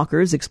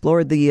 moonwalkers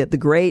explored the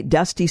gray,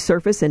 dusty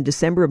surface in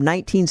December of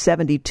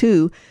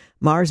 1972.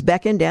 Mars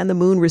beckoned and the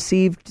moon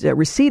receded in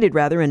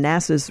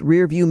NASA's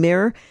rearview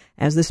mirror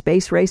as the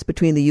space race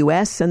between the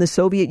U.S. and the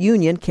Soviet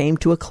Union came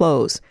to a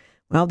close.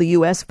 Well, the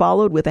U.S.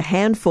 followed with a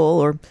handful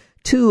or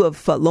two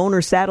of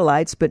lunar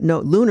satellites, but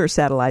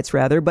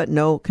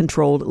no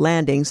controlled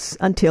landings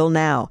until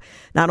now.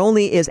 Not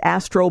only is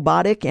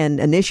Astrobotic and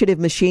Initiative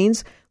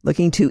Machines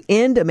looking to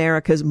end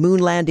America's moon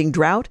landing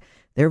drought,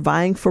 they're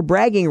vying for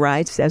bragging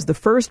rights as the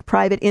first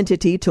private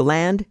entity to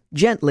land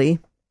gently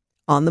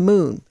on the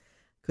moon.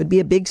 Could be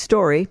a big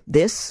story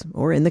this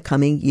or in the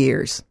coming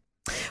years.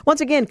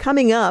 Once again,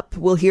 coming up,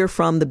 we'll hear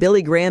from the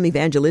Billy Graham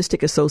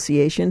Evangelistic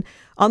Association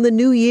on the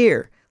new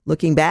year.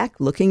 Looking back,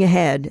 looking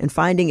ahead, and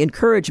finding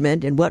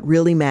encouragement in what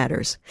really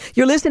matters.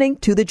 You're listening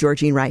to The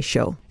Georgene Rice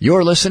Show.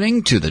 You're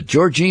listening to The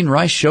Georgene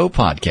Rice Show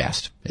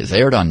podcast. It's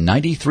aired on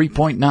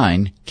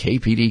 93.9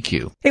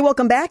 KPDQ. Hey,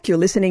 welcome back. You're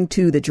listening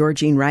to The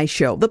Georgene Rice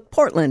Show, the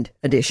Portland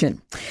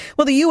edition.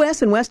 Well, the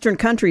U.S. and Western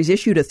countries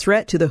issued a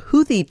threat to the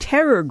Houthi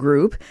terror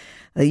group.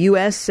 The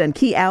U.S. and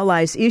key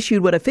allies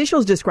issued what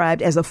officials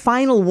described as a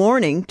final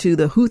warning to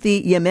the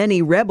Houthi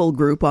Yemeni rebel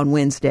group on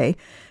Wednesday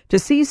to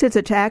cease its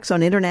attacks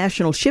on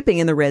international shipping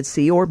in the Red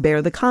Sea or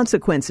bear the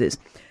consequences.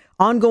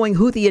 Ongoing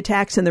Houthi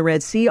attacks in the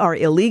Red Sea are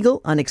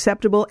illegal,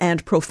 unacceptable,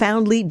 and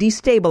profoundly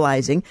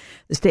destabilizing,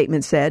 the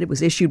statement said. It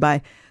was issued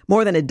by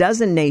more than a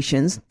dozen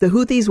nations. The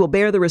Houthis will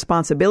bear the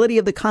responsibility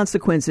of the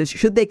consequences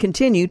should they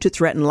continue to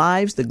threaten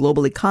lives, the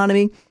global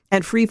economy,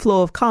 and free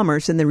flow of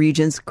commerce in the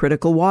region's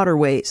critical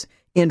waterways.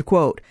 End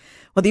quote.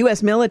 Well, the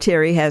U.S.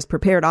 military has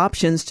prepared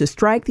options to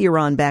strike the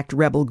Iran-backed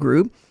rebel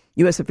group.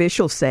 U.S.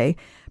 officials say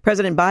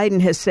President Biden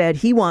has said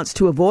he wants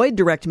to avoid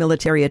direct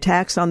military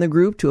attacks on the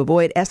group to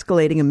avoid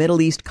escalating a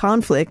Middle East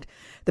conflict.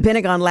 The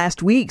Pentagon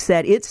last week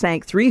said it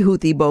sank 3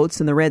 Houthi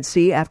boats in the Red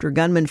Sea after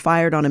gunmen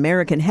fired on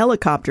American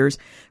helicopters,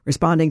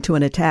 responding to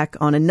an attack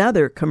on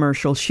another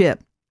commercial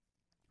ship.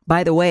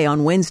 By the way,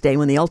 on Wednesday,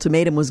 when the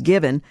ultimatum was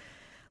given,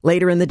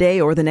 later in the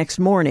day or the next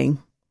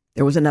morning,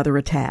 there was another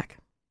attack.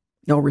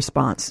 No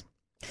response.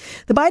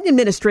 The Biden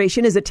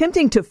administration is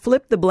attempting to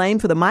flip the blame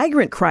for the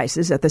migrant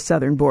crisis at the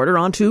southern border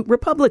onto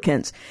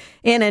Republicans.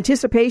 In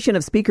anticipation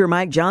of Speaker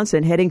Mike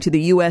Johnson heading to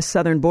the U.S.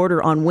 southern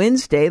border on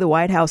Wednesday, the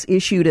White House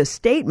issued a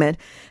statement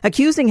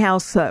accusing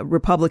House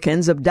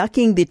Republicans of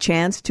ducking the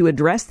chance to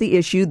address the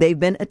issue they've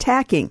been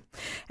attacking.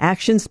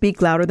 Actions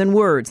speak louder than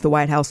words, the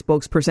White House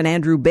spokesperson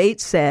Andrew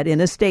Bates said in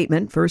a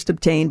statement first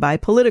obtained by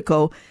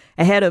Politico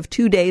ahead of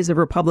 2 days of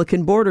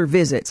Republican border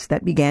visits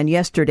that began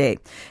yesterday.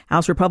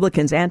 House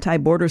Republicans'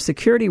 anti-border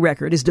security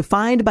record is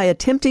defined by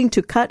attempting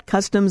to cut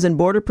Customs and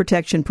Border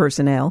Protection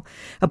personnel,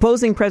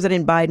 opposing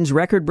President Biden's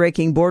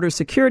record-breaking border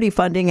security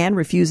funding, and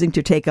refusing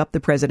to take up the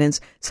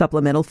president's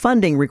supplemental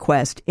funding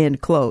request,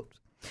 end quote.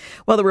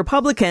 Well, the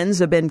Republicans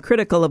have been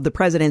critical of the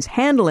president's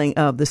handling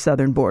of the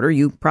southern border,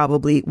 you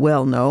probably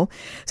well know,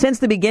 since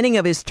the beginning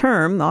of his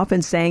term,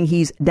 often saying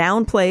he's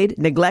downplayed,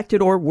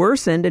 neglected, or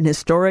worsened an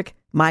historic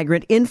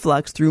migrant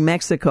influx through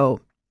Mexico.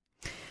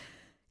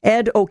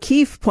 Ed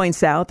O'Keefe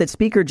points out that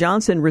Speaker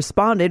Johnson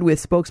responded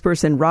with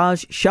spokesperson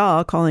Raj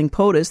Shah calling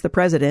POTUS, the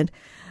president,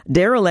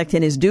 derelict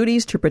in his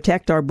duties to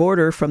protect our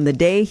border from the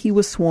day he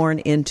was sworn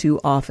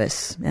into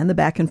office. And the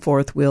back and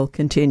forth will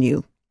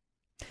continue.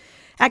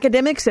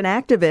 Academics and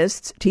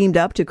activists teamed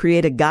up to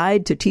create a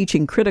guide to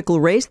teaching critical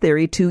race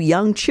theory to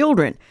young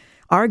children,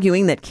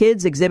 arguing that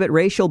kids exhibit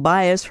racial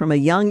bias from a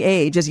young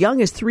age, as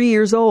young as 3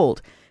 years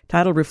old.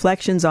 Titled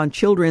Reflections on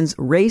Children's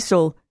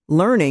Racial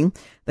Learning,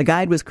 the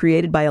guide was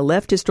created by a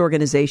leftist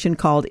organization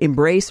called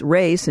Embrace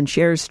Race and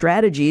shares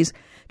strategies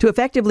to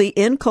effectively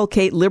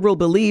inculcate liberal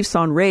beliefs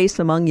on race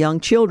among young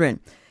children.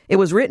 It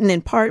was written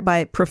in part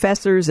by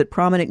professors at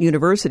prominent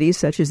universities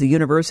such as the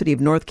University of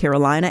North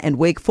Carolina and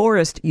Wake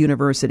Forest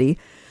University,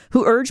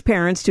 who urge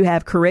parents to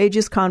have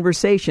courageous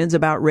conversations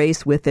about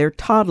race with their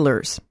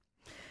toddlers.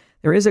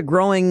 There is a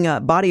growing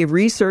body of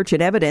research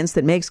and evidence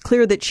that makes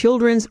clear that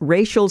children's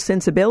racial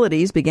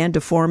sensibilities began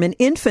to form in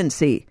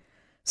infancy,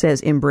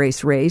 says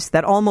Embrace Race,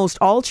 that almost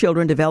all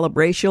children develop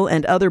racial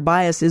and other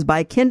biases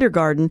by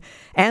kindergarten,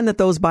 and that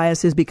those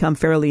biases become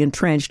fairly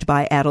entrenched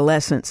by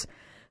adolescence.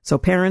 So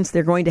parents,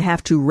 they're going to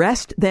have to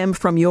wrest them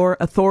from your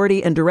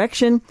authority and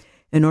direction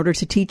in order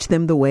to teach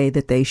them the way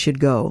that they should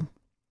go.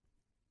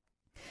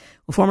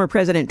 Well, former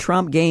President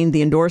Trump gained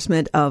the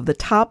endorsement of the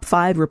top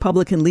 5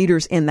 Republican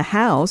leaders in the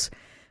House.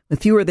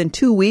 With fewer than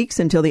 2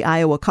 weeks until the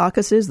Iowa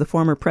caucuses, the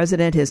former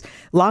president has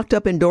locked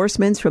up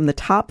endorsements from the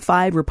top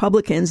 5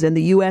 Republicans in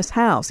the U.S.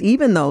 House,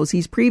 even those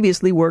he's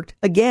previously worked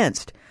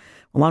against.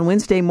 Well, on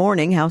Wednesday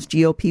morning, House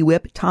GOP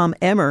whip Tom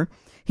Emmer,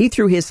 he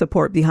threw his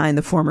support behind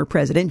the former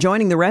president,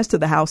 joining the rest of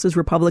the House's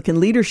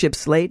Republican leadership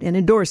slate and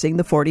endorsing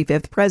the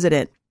 45th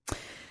president.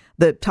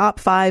 The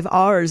top 5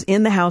 R's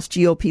in the House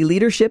GOP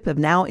leadership have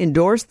now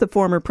endorsed the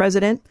former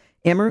president,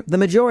 Emmer, the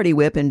majority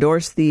whip,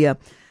 endorsed the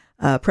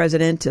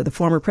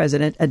former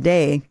president, a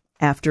day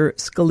after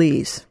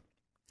Scalise.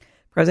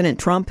 President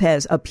Trump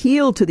has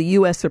appealed to the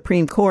U.S.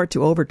 Supreme Court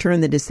to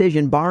overturn the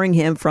decision barring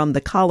him from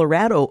the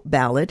Colorado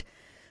ballot.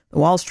 The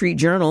Wall Street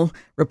Journal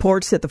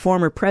reports that the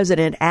former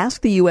president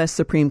asked the U.S.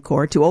 Supreme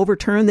Court to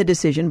overturn the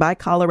decision by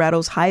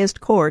Colorado's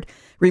highest court,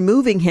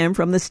 removing him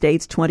from the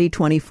state's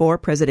 2024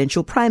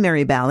 presidential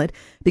primary ballot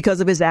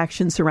because of his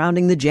actions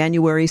surrounding the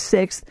January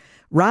 6th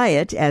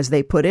riot, as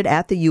they put it,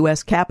 at the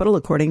U.S. Capitol,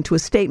 according to a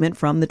statement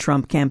from the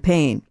Trump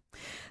campaign.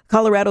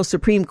 Colorado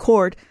Supreme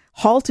Court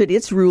halted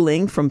its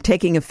ruling from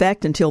taking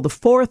effect until the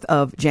 4th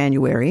of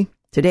January.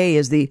 Today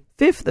is the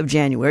 5th of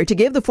January, to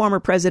give the former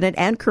president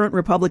and current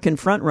Republican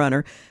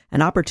frontrunner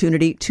an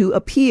opportunity to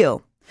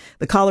appeal.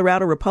 The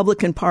Colorado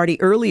Republican Party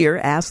earlier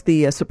asked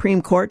the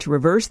Supreme Court to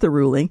reverse the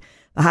ruling.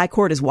 The High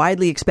Court is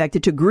widely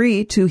expected to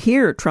agree to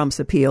hear Trump's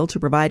appeal to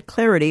provide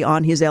clarity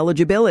on his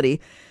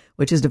eligibility,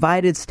 which has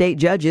divided state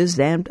judges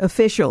and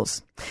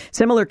officials.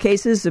 Similar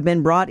cases have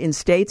been brought in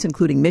states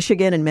including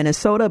Michigan and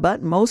Minnesota,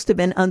 but most have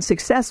been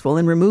unsuccessful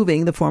in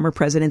removing the former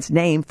president's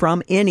name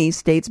from any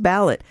state's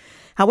ballot.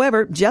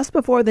 However, just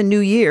before the new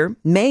year,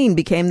 Maine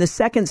became the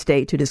second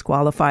state to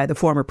disqualify the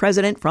former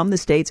president from the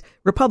state's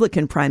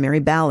Republican primary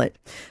ballot.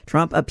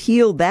 Trump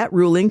appealed that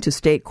ruling to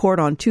state court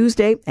on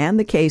Tuesday, and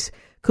the case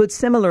could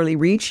similarly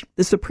reach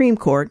the Supreme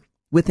Court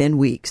within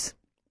weeks.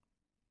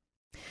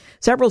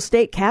 Several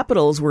state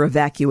capitals were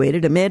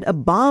evacuated amid a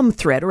bomb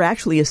threat, or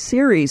actually a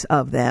series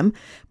of them.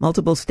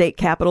 Multiple state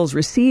capitals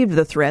received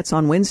the threats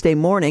on Wednesday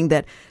morning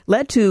that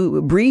led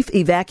to brief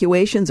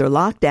evacuations or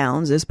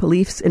lockdowns as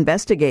police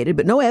investigated,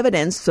 but no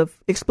evidence of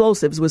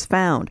explosives was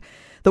found.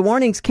 The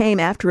warnings came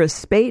after a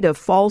spate of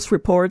false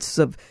reports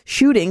of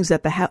shootings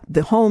at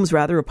the homes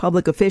of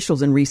public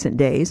officials in recent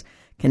days.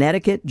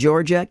 Connecticut,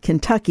 Georgia,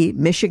 Kentucky,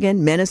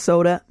 Michigan,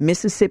 Minnesota,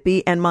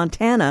 Mississippi, and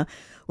Montana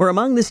were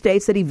among the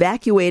states that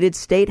evacuated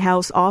state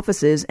house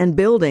offices and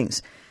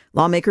buildings.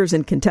 Lawmakers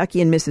in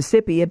Kentucky and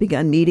Mississippi have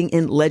begun meeting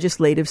in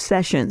legislative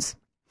sessions.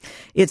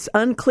 It's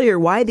unclear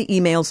why the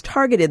emails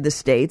targeted the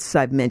states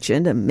I've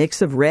mentioned, a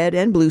mix of red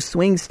and blue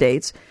swing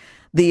states.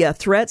 The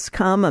threats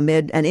come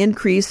amid an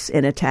increase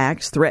in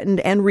attacks,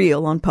 threatened and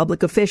real, on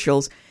public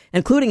officials,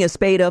 including a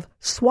spate of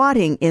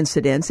swatting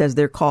incidents, as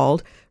they're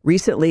called,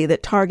 recently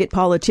that target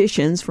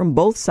politicians from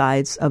both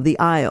sides of the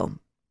aisle.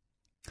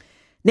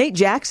 Nate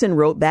Jackson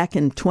wrote back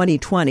in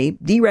 2020,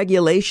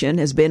 deregulation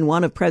has been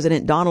one of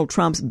President Donald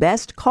Trump's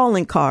best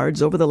calling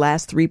cards over the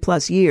last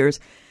 3+ years,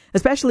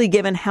 especially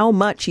given how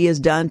much he has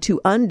done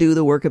to undo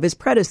the work of his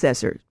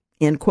predecessor,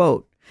 end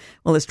quote.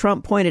 Well, as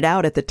Trump pointed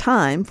out at the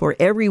time, for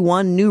every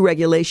one new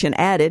regulation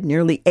added,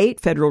 nearly 8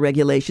 federal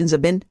regulations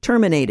have been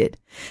terminated.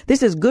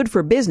 This is good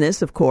for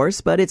business, of course,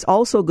 but it's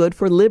also good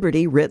for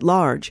liberty writ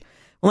large.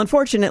 Well,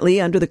 unfortunately,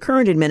 under the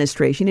current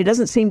administration, he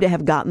doesn't seem to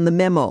have gotten the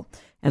memo.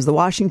 As the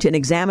Washington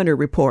Examiner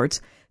reports,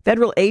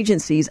 federal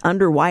agencies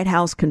under White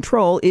House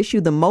control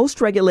issued the most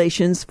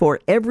regulations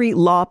for every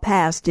law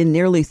passed in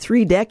nearly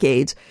 3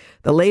 decades,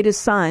 the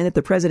latest sign that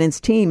the president's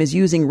team is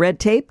using red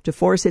tape to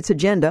force its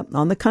agenda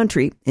on the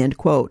country, end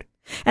quote.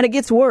 And it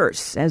gets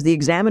worse, as the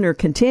Examiner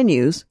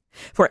continues.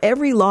 For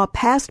every law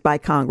passed by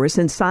Congress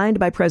and signed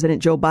by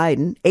President Joe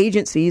Biden,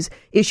 agencies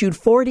issued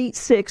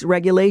 46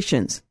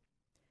 regulations.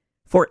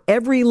 For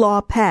every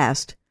law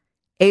passed,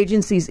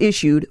 agencies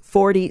issued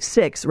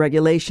 46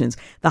 regulations,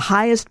 the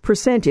highest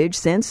percentage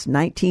since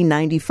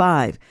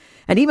 1995.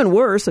 And even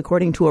worse,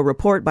 according to a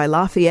report by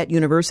Lafayette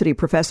University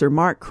professor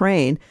Mark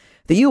Crane,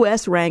 the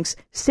U.S. ranks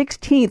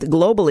 16th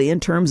globally in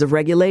terms of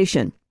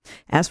regulation.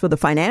 As for the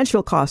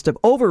financial cost of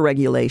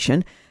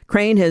overregulation,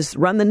 Crane has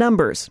run the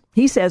numbers.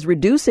 He says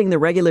reducing the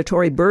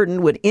regulatory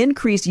burden would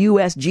increase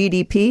U.S.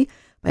 GDP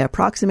by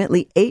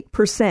approximately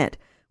 8%,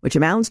 which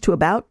amounts to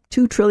about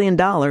 $2 trillion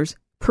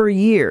per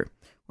year,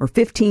 or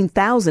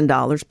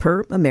 $15,000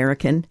 per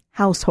American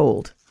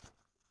household.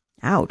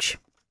 Ouch.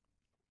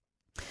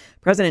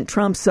 President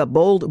Trump's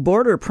bold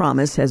border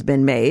promise has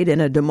been made.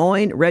 In a Des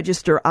Moines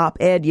Register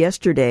op-ed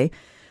yesterday,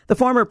 the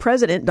former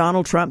president,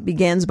 Donald Trump,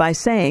 begins by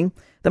saying,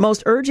 the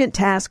most urgent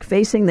task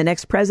facing the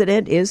next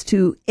president is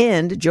to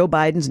end Joe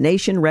Biden's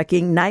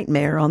nation-wrecking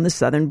nightmare on the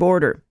southern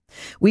border.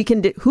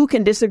 Who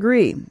can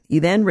disagree? He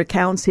then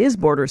recounts his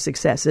border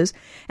successes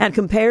and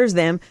compares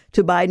them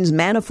to Biden's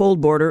manifold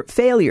border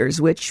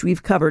failures, which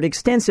we've covered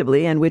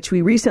extensively and which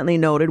we recently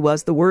noted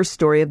was the worst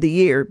story of the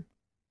year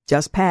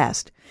just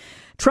passed.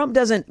 Trump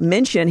doesn't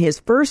mention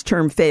his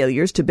first-term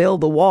failures to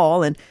build the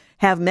wall and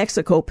have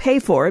Mexico pay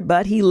for it,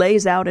 but he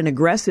lays out an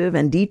aggressive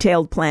and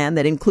detailed plan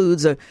that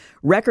includes a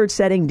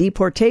record-setting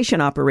deportation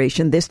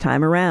operation this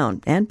time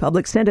around, and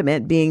public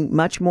sentiment being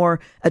much more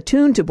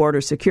attuned to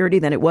border security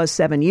than it was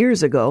 7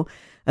 years ago.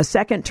 A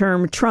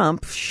second-term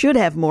Trump should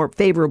have more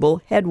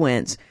favorable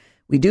headwinds.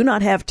 We do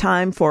not have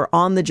time for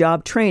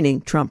on-the-job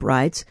training, Trump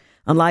writes.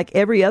 Unlike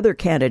every other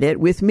candidate,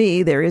 with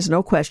me, there is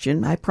no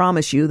question. I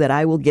promise you that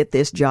I will get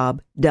this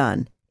job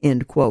done,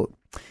 end quote.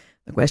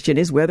 The question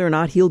is whether or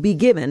not he'll be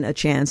given a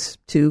chance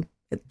to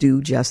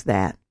do just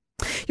that.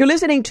 You're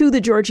listening to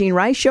The Georgene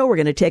Rice Show. We're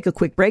going to take a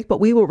quick break, but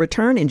we will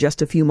return in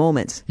just a few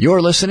moments.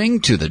 You're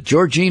listening to The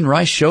Georgene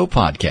Rice Show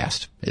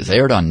podcast. It's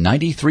aired on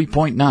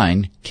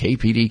 93.9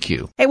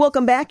 KPDQ. Hey,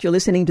 welcome back. You're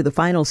listening to the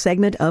final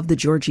segment of The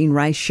Georgene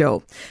Rice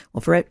Show.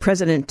 Well,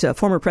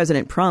 former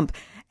President Trump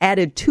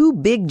added two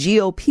big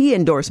GOP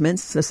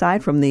endorsements,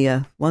 aside from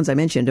the ones I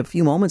mentioned a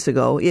few moments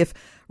ago. If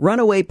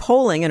runaway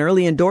polling and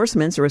early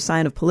endorsements are a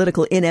sign of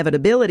political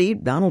inevitability,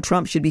 Donald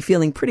Trump should be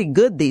feeling pretty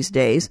good these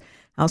days.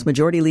 House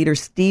Majority Leader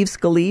Steve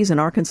Scalise and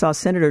Arkansas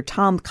Senator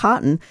Tom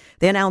Cotton,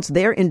 they announced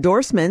their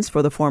endorsements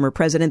for the former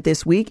president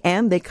this week,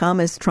 and they come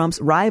as Trump's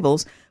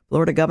rivals,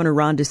 Florida Governor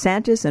Ron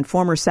DeSantis and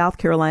former South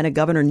Carolina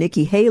Governor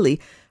Nikki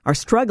Haley, are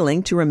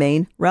struggling to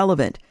remain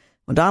relevant.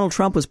 When Donald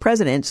Trump was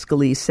president,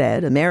 Scalise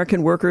said,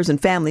 American workers and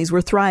families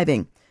were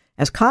thriving.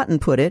 As Cotton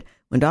put it,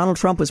 when Donald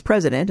Trump was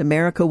president,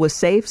 America was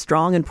safe,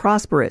 strong, and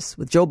prosperous.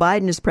 With Joe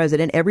Biden as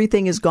president,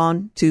 everything has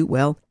gone to,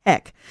 well,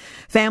 heck.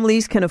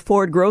 Families can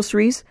afford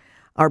groceries.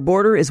 Our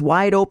border is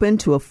wide open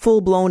to a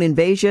full-blown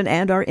invasion,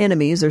 and our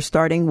enemies are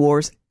starting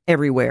wars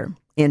everywhere.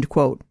 End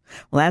quote.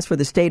 Well, as for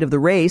the state of the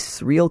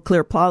race, Real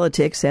Clear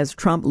Politics has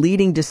Trump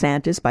leading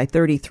DeSantis by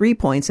 33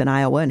 points in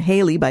Iowa and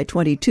Haley by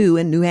 22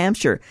 in New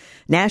Hampshire.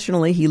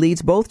 Nationally, he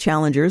leads both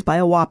challengers by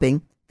a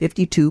whopping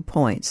 52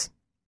 points.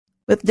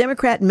 With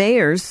Democrat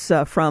mayors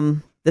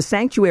from the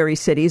sanctuary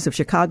cities of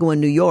Chicago and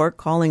New York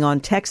calling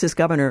on Texas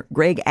Governor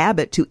Greg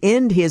Abbott to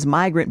end his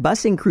migrant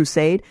busing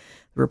crusade,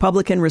 the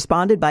Republican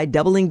responded by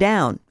doubling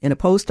down. In a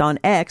post on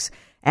X,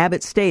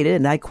 Abbott stated,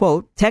 and I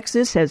quote,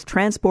 Texas has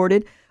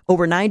transported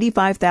over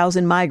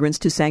 95,000 migrants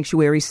to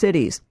sanctuary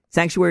cities.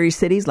 Sanctuary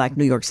cities like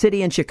New York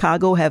City and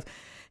Chicago have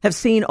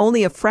seen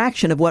only a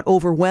fraction of what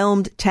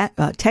overwhelmed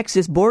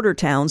Texas border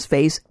towns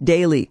face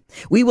daily.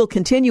 We will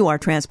continue our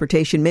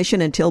transportation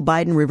mission until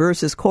Biden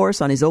reverses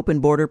course on his open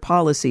border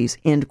policies,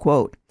 end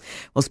quote.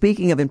 Well,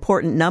 speaking of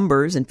important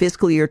numbers, in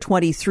fiscal year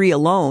 23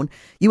 alone,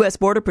 U.S.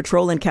 Border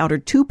Patrol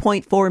encountered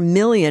 2.4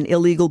 million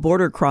illegal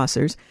border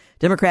crossers.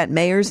 Democrat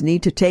mayors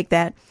need to take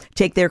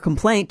their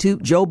complaint to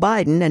Joe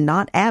Biden and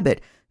not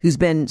Abbott, who's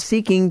been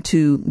seeking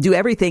to do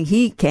everything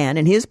he can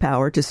in his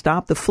power to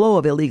stop the flow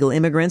of illegal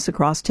immigrants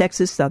across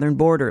Texas' southern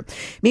border.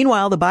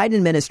 Meanwhile, the Biden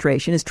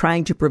administration is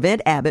trying to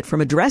prevent Abbott from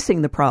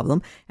addressing the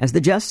problem as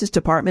the Justice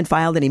Department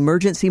filed an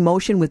emergency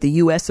motion with the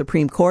U.S.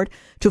 Supreme Court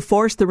to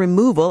force the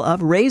removal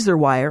of razor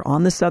wire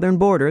on the southern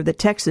border that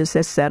Texas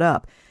has set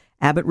up.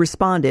 Abbott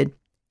responded,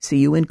 "See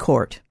you in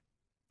court."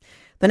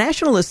 The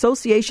National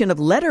Association of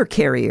Letter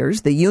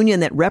Carriers, the union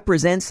that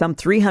represents some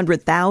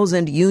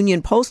 300,000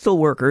 union postal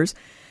workers,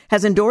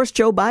 has endorsed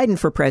Joe Biden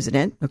for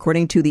president,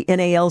 according to the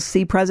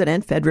NALC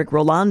president, Frederick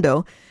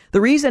Rolando.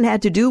 The reason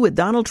had to do with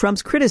Donald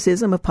Trump's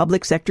criticism of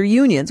public sector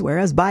unions,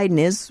 whereas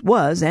Biden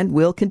was, and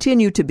will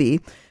continue to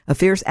be, a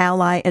fierce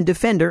ally and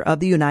defender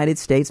of the United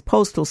States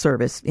Postal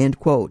Service, end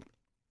quote.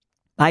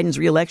 Biden's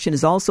reelection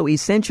is also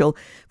essential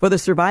for the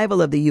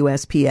survival of the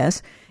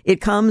USPS.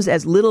 It comes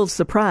as little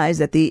surprise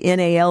that the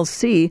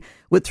NALC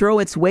would throw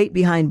its weight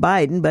behind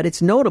Biden, but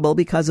it's notable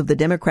because of the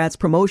Democrats'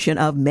 promotion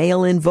of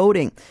mail-in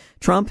voting.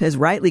 Trump has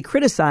rightly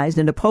criticized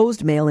and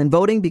opposed mail-in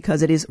voting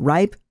because it is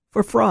ripe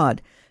for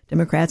fraud.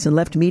 Democrats and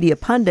left media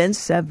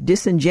pundits have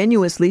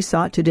disingenuously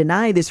sought to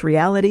deny this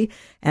reality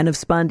and have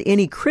spun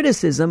any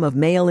criticism of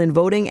mail-in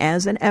voting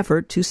as an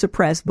effort to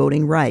suppress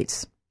voting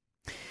rights.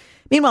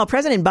 Meanwhile,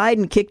 President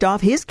Biden kicked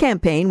off his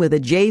campaign with a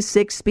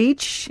J6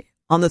 speech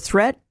on the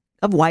threat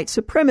of white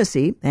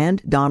supremacy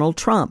and Donald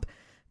Trump.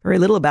 Very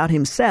little about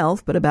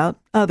himself, but about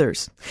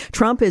others.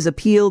 Trump has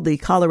appealed the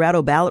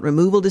Colorado ballot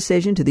removal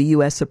decision to the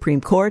U.S.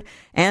 Supreme Court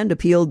and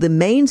appealed the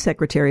Maine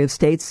Secretary of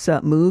State's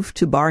move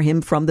to bar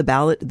him from the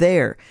ballot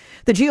there.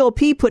 The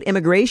GOP put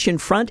immigration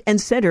front and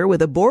center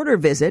with a border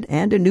visit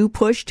and a new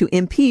push to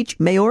impeach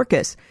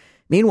Mayorkas.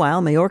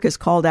 Meanwhile, Mayorkas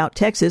called out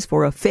Texas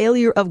for a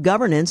failure of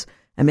governance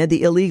amid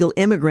the illegal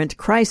immigrant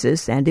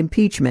crisis and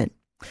impeachment.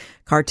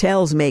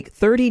 Cartels make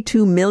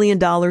 $32 million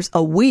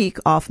a week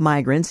off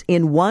migrants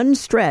in one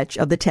stretch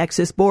of the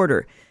Texas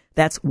border.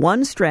 That's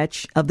one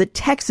stretch of the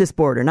Texas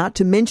border, not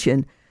to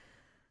mention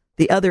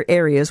the other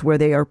areas where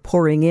they are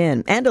pouring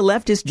in. And a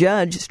leftist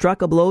judge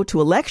struck a blow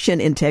to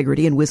election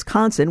integrity in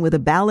Wisconsin with a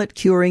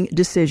ballot-curing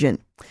decision.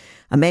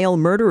 A male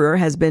murderer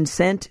has been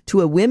sent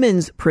to a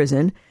women's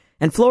prison,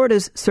 and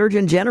Florida's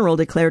Surgeon General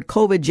declared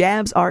COVID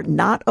jabs are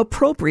not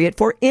appropriate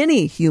for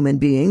any human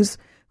beings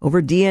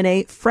over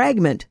DNA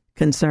fragment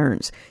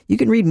concerns. You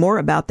can read more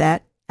about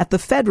that at the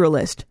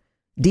Federalist.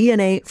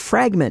 DNA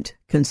fragment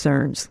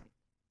concerns.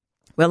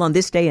 Well, on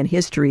this day in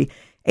history,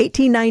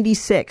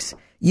 1896,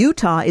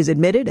 Utah is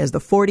admitted as the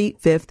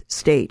 45th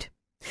state.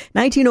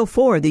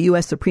 1904, the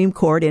U.S. Supreme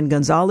Court in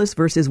Gonzalez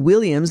versus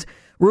Williams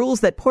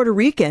rules that Puerto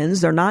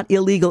Ricans are not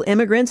illegal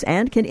immigrants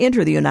and can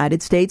enter the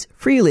United States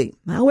freely.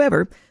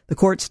 However, the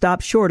court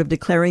stopped short of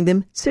declaring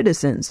them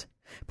citizens.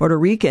 Puerto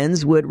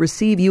Ricans would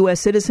receive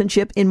U.S.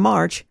 citizenship in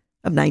March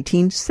of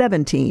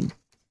 1917.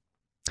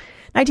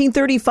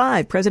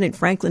 1935, President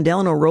Franklin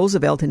Delano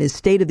Roosevelt in his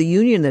State of the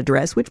Union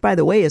address, which, by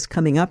the way, is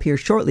coming up here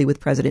shortly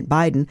with President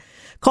Biden,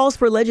 calls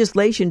for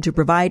legislation to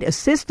provide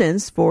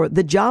assistance for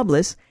the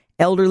jobless,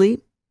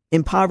 elderly,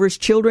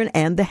 impoverished children,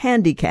 and the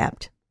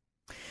handicapped.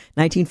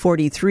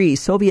 1943,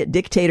 Soviet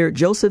dictator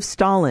Joseph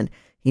Stalin,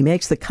 he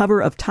makes the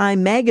cover of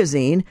Time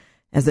magazine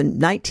as the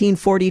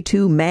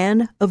 1942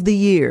 Man of the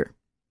Year.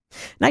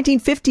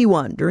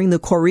 1951, during the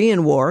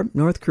Korean War,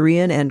 North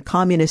Korean and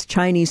Communist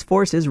Chinese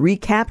forces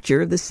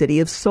recapture the city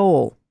of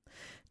Seoul.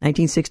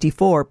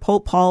 1964,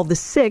 Pope Paul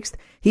VI,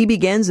 he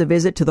begins a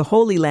visit to the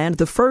Holy Land,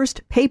 the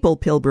first papal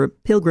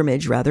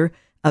pilgrimage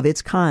of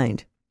its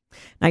kind.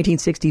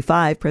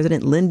 1965,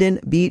 President Lyndon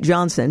B.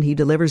 Johnson, he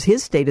delivers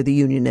his State of the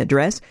Union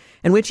address,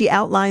 in which he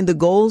outlined the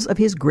goals of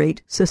his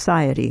great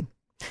society.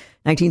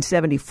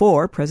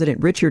 1974,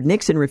 President Richard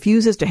Nixon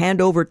refuses to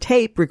hand over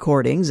tape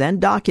recordings and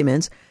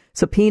documents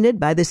subpoenaed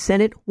by the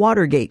Senate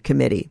Watergate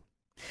Committee.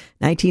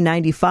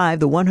 1995,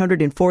 the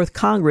 104th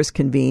Congress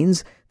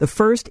convenes, the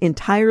first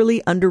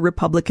entirely under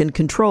Republican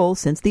control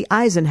since the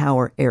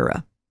Eisenhower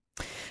era.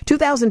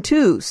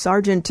 2002,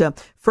 Sergeant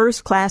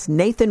First Class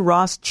Nathan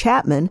Ross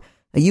Chapman,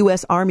 a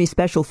U.S. Army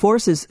Special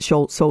Forces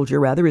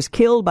soldier, is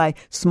killed by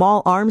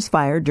small arms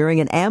fire during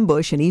an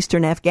ambush in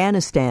eastern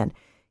Afghanistan.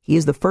 He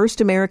is the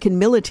first American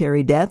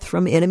military death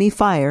from enemy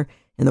fire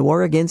in the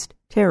war against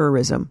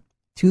terrorism.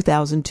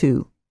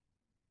 2002.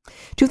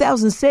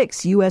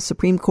 2006, U.S.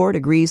 Supreme Court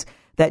agrees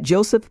that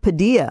Joseph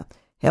Padilla,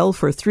 held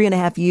for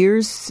 3.5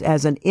 years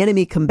as an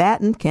enemy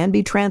combatant, can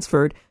be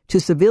transferred to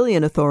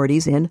civilian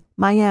authorities in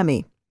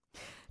Miami.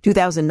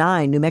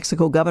 2009, New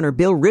Mexico Governor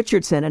Bill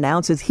Richardson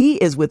announces he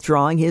is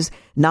withdrawing his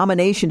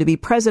nomination to be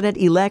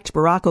President-elect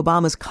Barack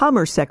Obama's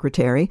Commerce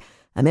Secretary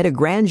amid a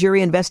grand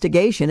jury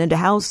investigation into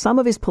how some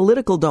of his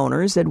political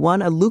donors had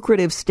won a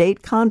lucrative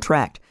state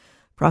contract.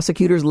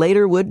 Prosecutors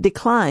later would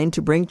decline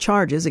to bring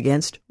charges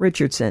against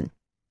Richardson.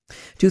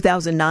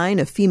 2009,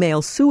 a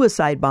female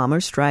suicide bomber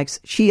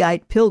strikes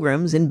Shiite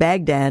pilgrims in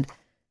Baghdad,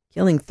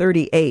 killing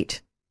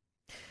 38.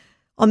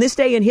 On this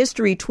day in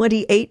history,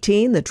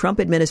 2018, the Trump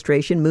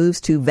administration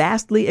moves to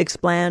vastly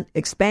expand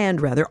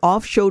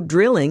offshore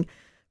drilling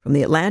from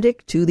the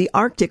Atlantic to the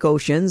Arctic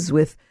oceans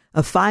with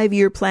a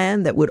 5-year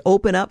plan that would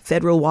open up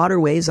federal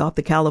waterways off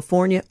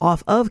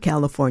of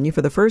California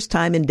for the first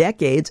time in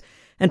decades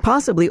and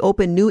possibly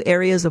open new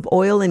areas of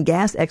oil and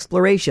gas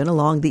exploration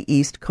along the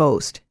East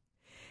Coast.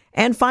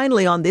 And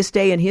finally, on this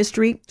day in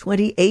history,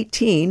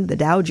 2018, the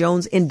Dow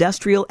Jones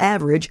Industrial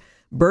Average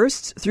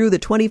bursts through the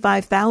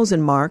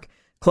 25,000 mark,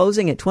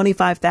 closing at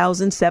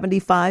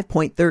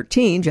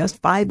 25,075.13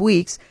 just 5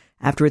 weeks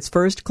after its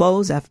first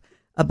close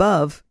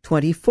above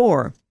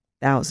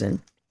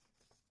 24,000.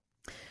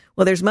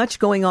 Well, there's much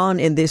going on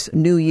in this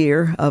new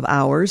year of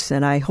ours,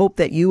 and I hope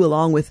that you,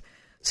 along with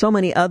so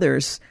many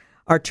others,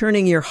 are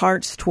turning your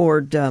hearts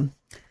toward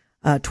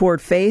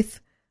faith,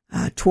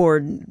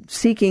 toward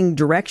seeking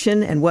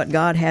direction and what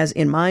God has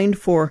in mind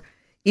for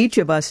each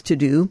of us to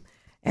do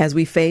as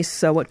we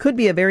face what could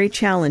be a very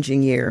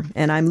challenging year.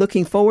 And I'm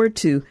looking forward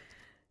to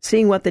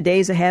seeing what the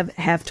days ahead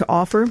have to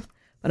offer,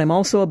 but I'm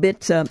also a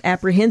bit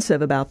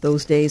apprehensive about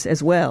those days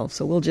as well.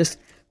 So we'll just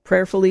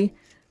prayerfully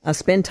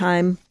spend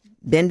time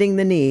bending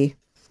the knee,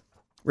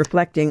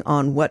 reflecting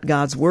on what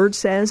God's Word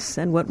says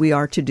and what we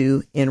are to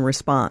do in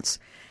response.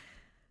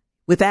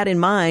 With that in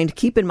mind,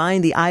 keep in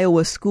mind the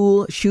Iowa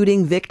school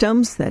shooting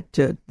victims,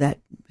 that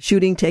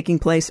shooting taking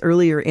place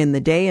earlier in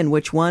the day in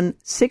which one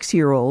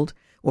 6-year-old,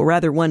 or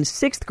rather one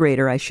 6th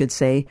grader, I should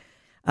say,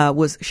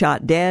 was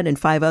shot dead and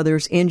 5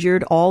 others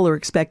injured. All are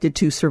expected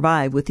to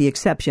survive with the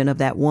exception of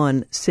that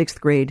one 6th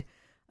grade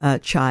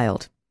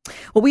child.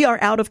 Well, we are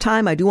out of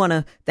time. I do want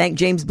to thank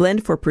James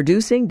Blend for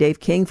producing, Dave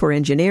King for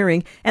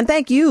engineering, and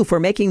thank you for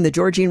making the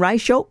Georgene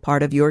Rice Show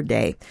part of your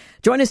day.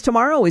 Join us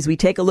tomorrow as we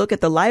take a look at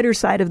the lighter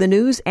side of the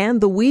news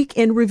and the week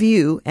in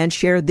review and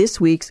share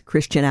this week's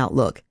Christian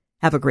Outlook.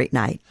 Have a great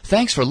night.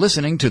 Thanks for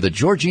listening to the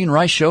Georgene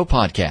Rice Show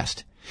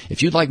podcast.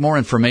 If you'd like more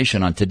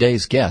information on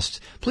today's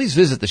guests, please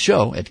visit the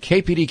show at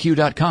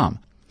kpdq.com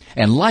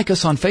and like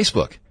us on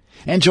Facebook.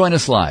 And join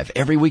us live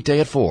every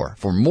weekday at 4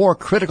 for more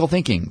critical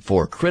thinking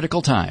for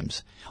critical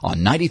times on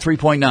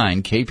 93.9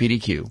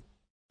 KPDQ.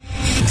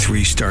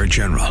 3-star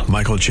General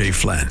Michael J.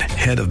 Flynn,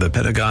 head of the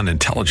Pentagon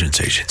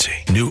Intelligence Agency,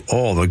 knew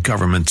all the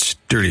government's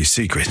dirty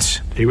secrets.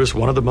 He was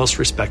one of the most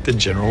respected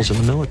generals in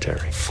the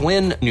military.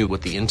 Flynn knew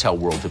what the intel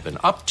world had been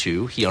up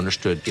to. He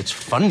understood its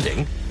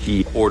funding.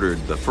 He ordered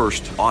the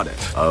first audit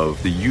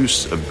of the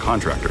use of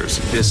contractors.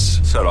 This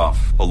set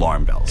off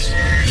alarm bells.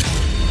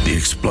 The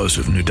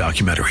explosive new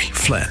documentary,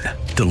 Flynn,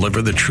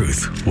 Deliver the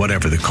Truth,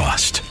 Whatever the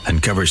Cost,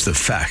 uncovers the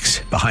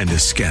facts behind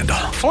this scandal.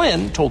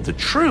 Flynn told the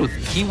truth.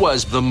 He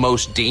was the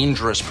most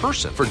dangerous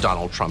person for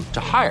Donald Trump to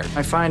hire.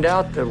 I find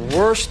out the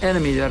worst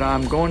enemy that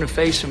I'm going to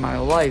face in my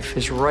life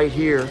is right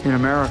here in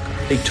America.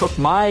 They took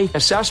my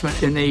assessment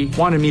and they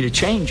wanted me to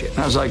change it. And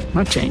I was like, I'm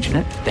not changing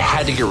it. They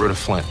had to get rid of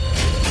Flynn.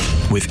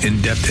 With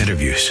in-depth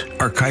interviews,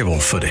 archival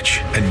footage,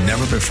 and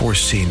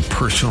never-before-seen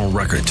personal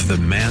records of the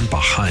man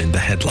behind the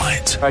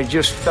headlines. I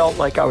just felt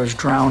like I was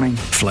drowning.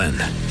 Flynn,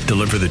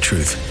 deliver the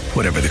truth,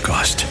 whatever the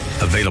cost.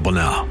 Available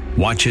now.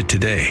 Watch it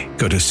today.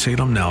 Go to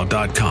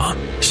salemnow.com.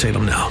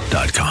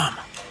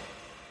 salemnow.com.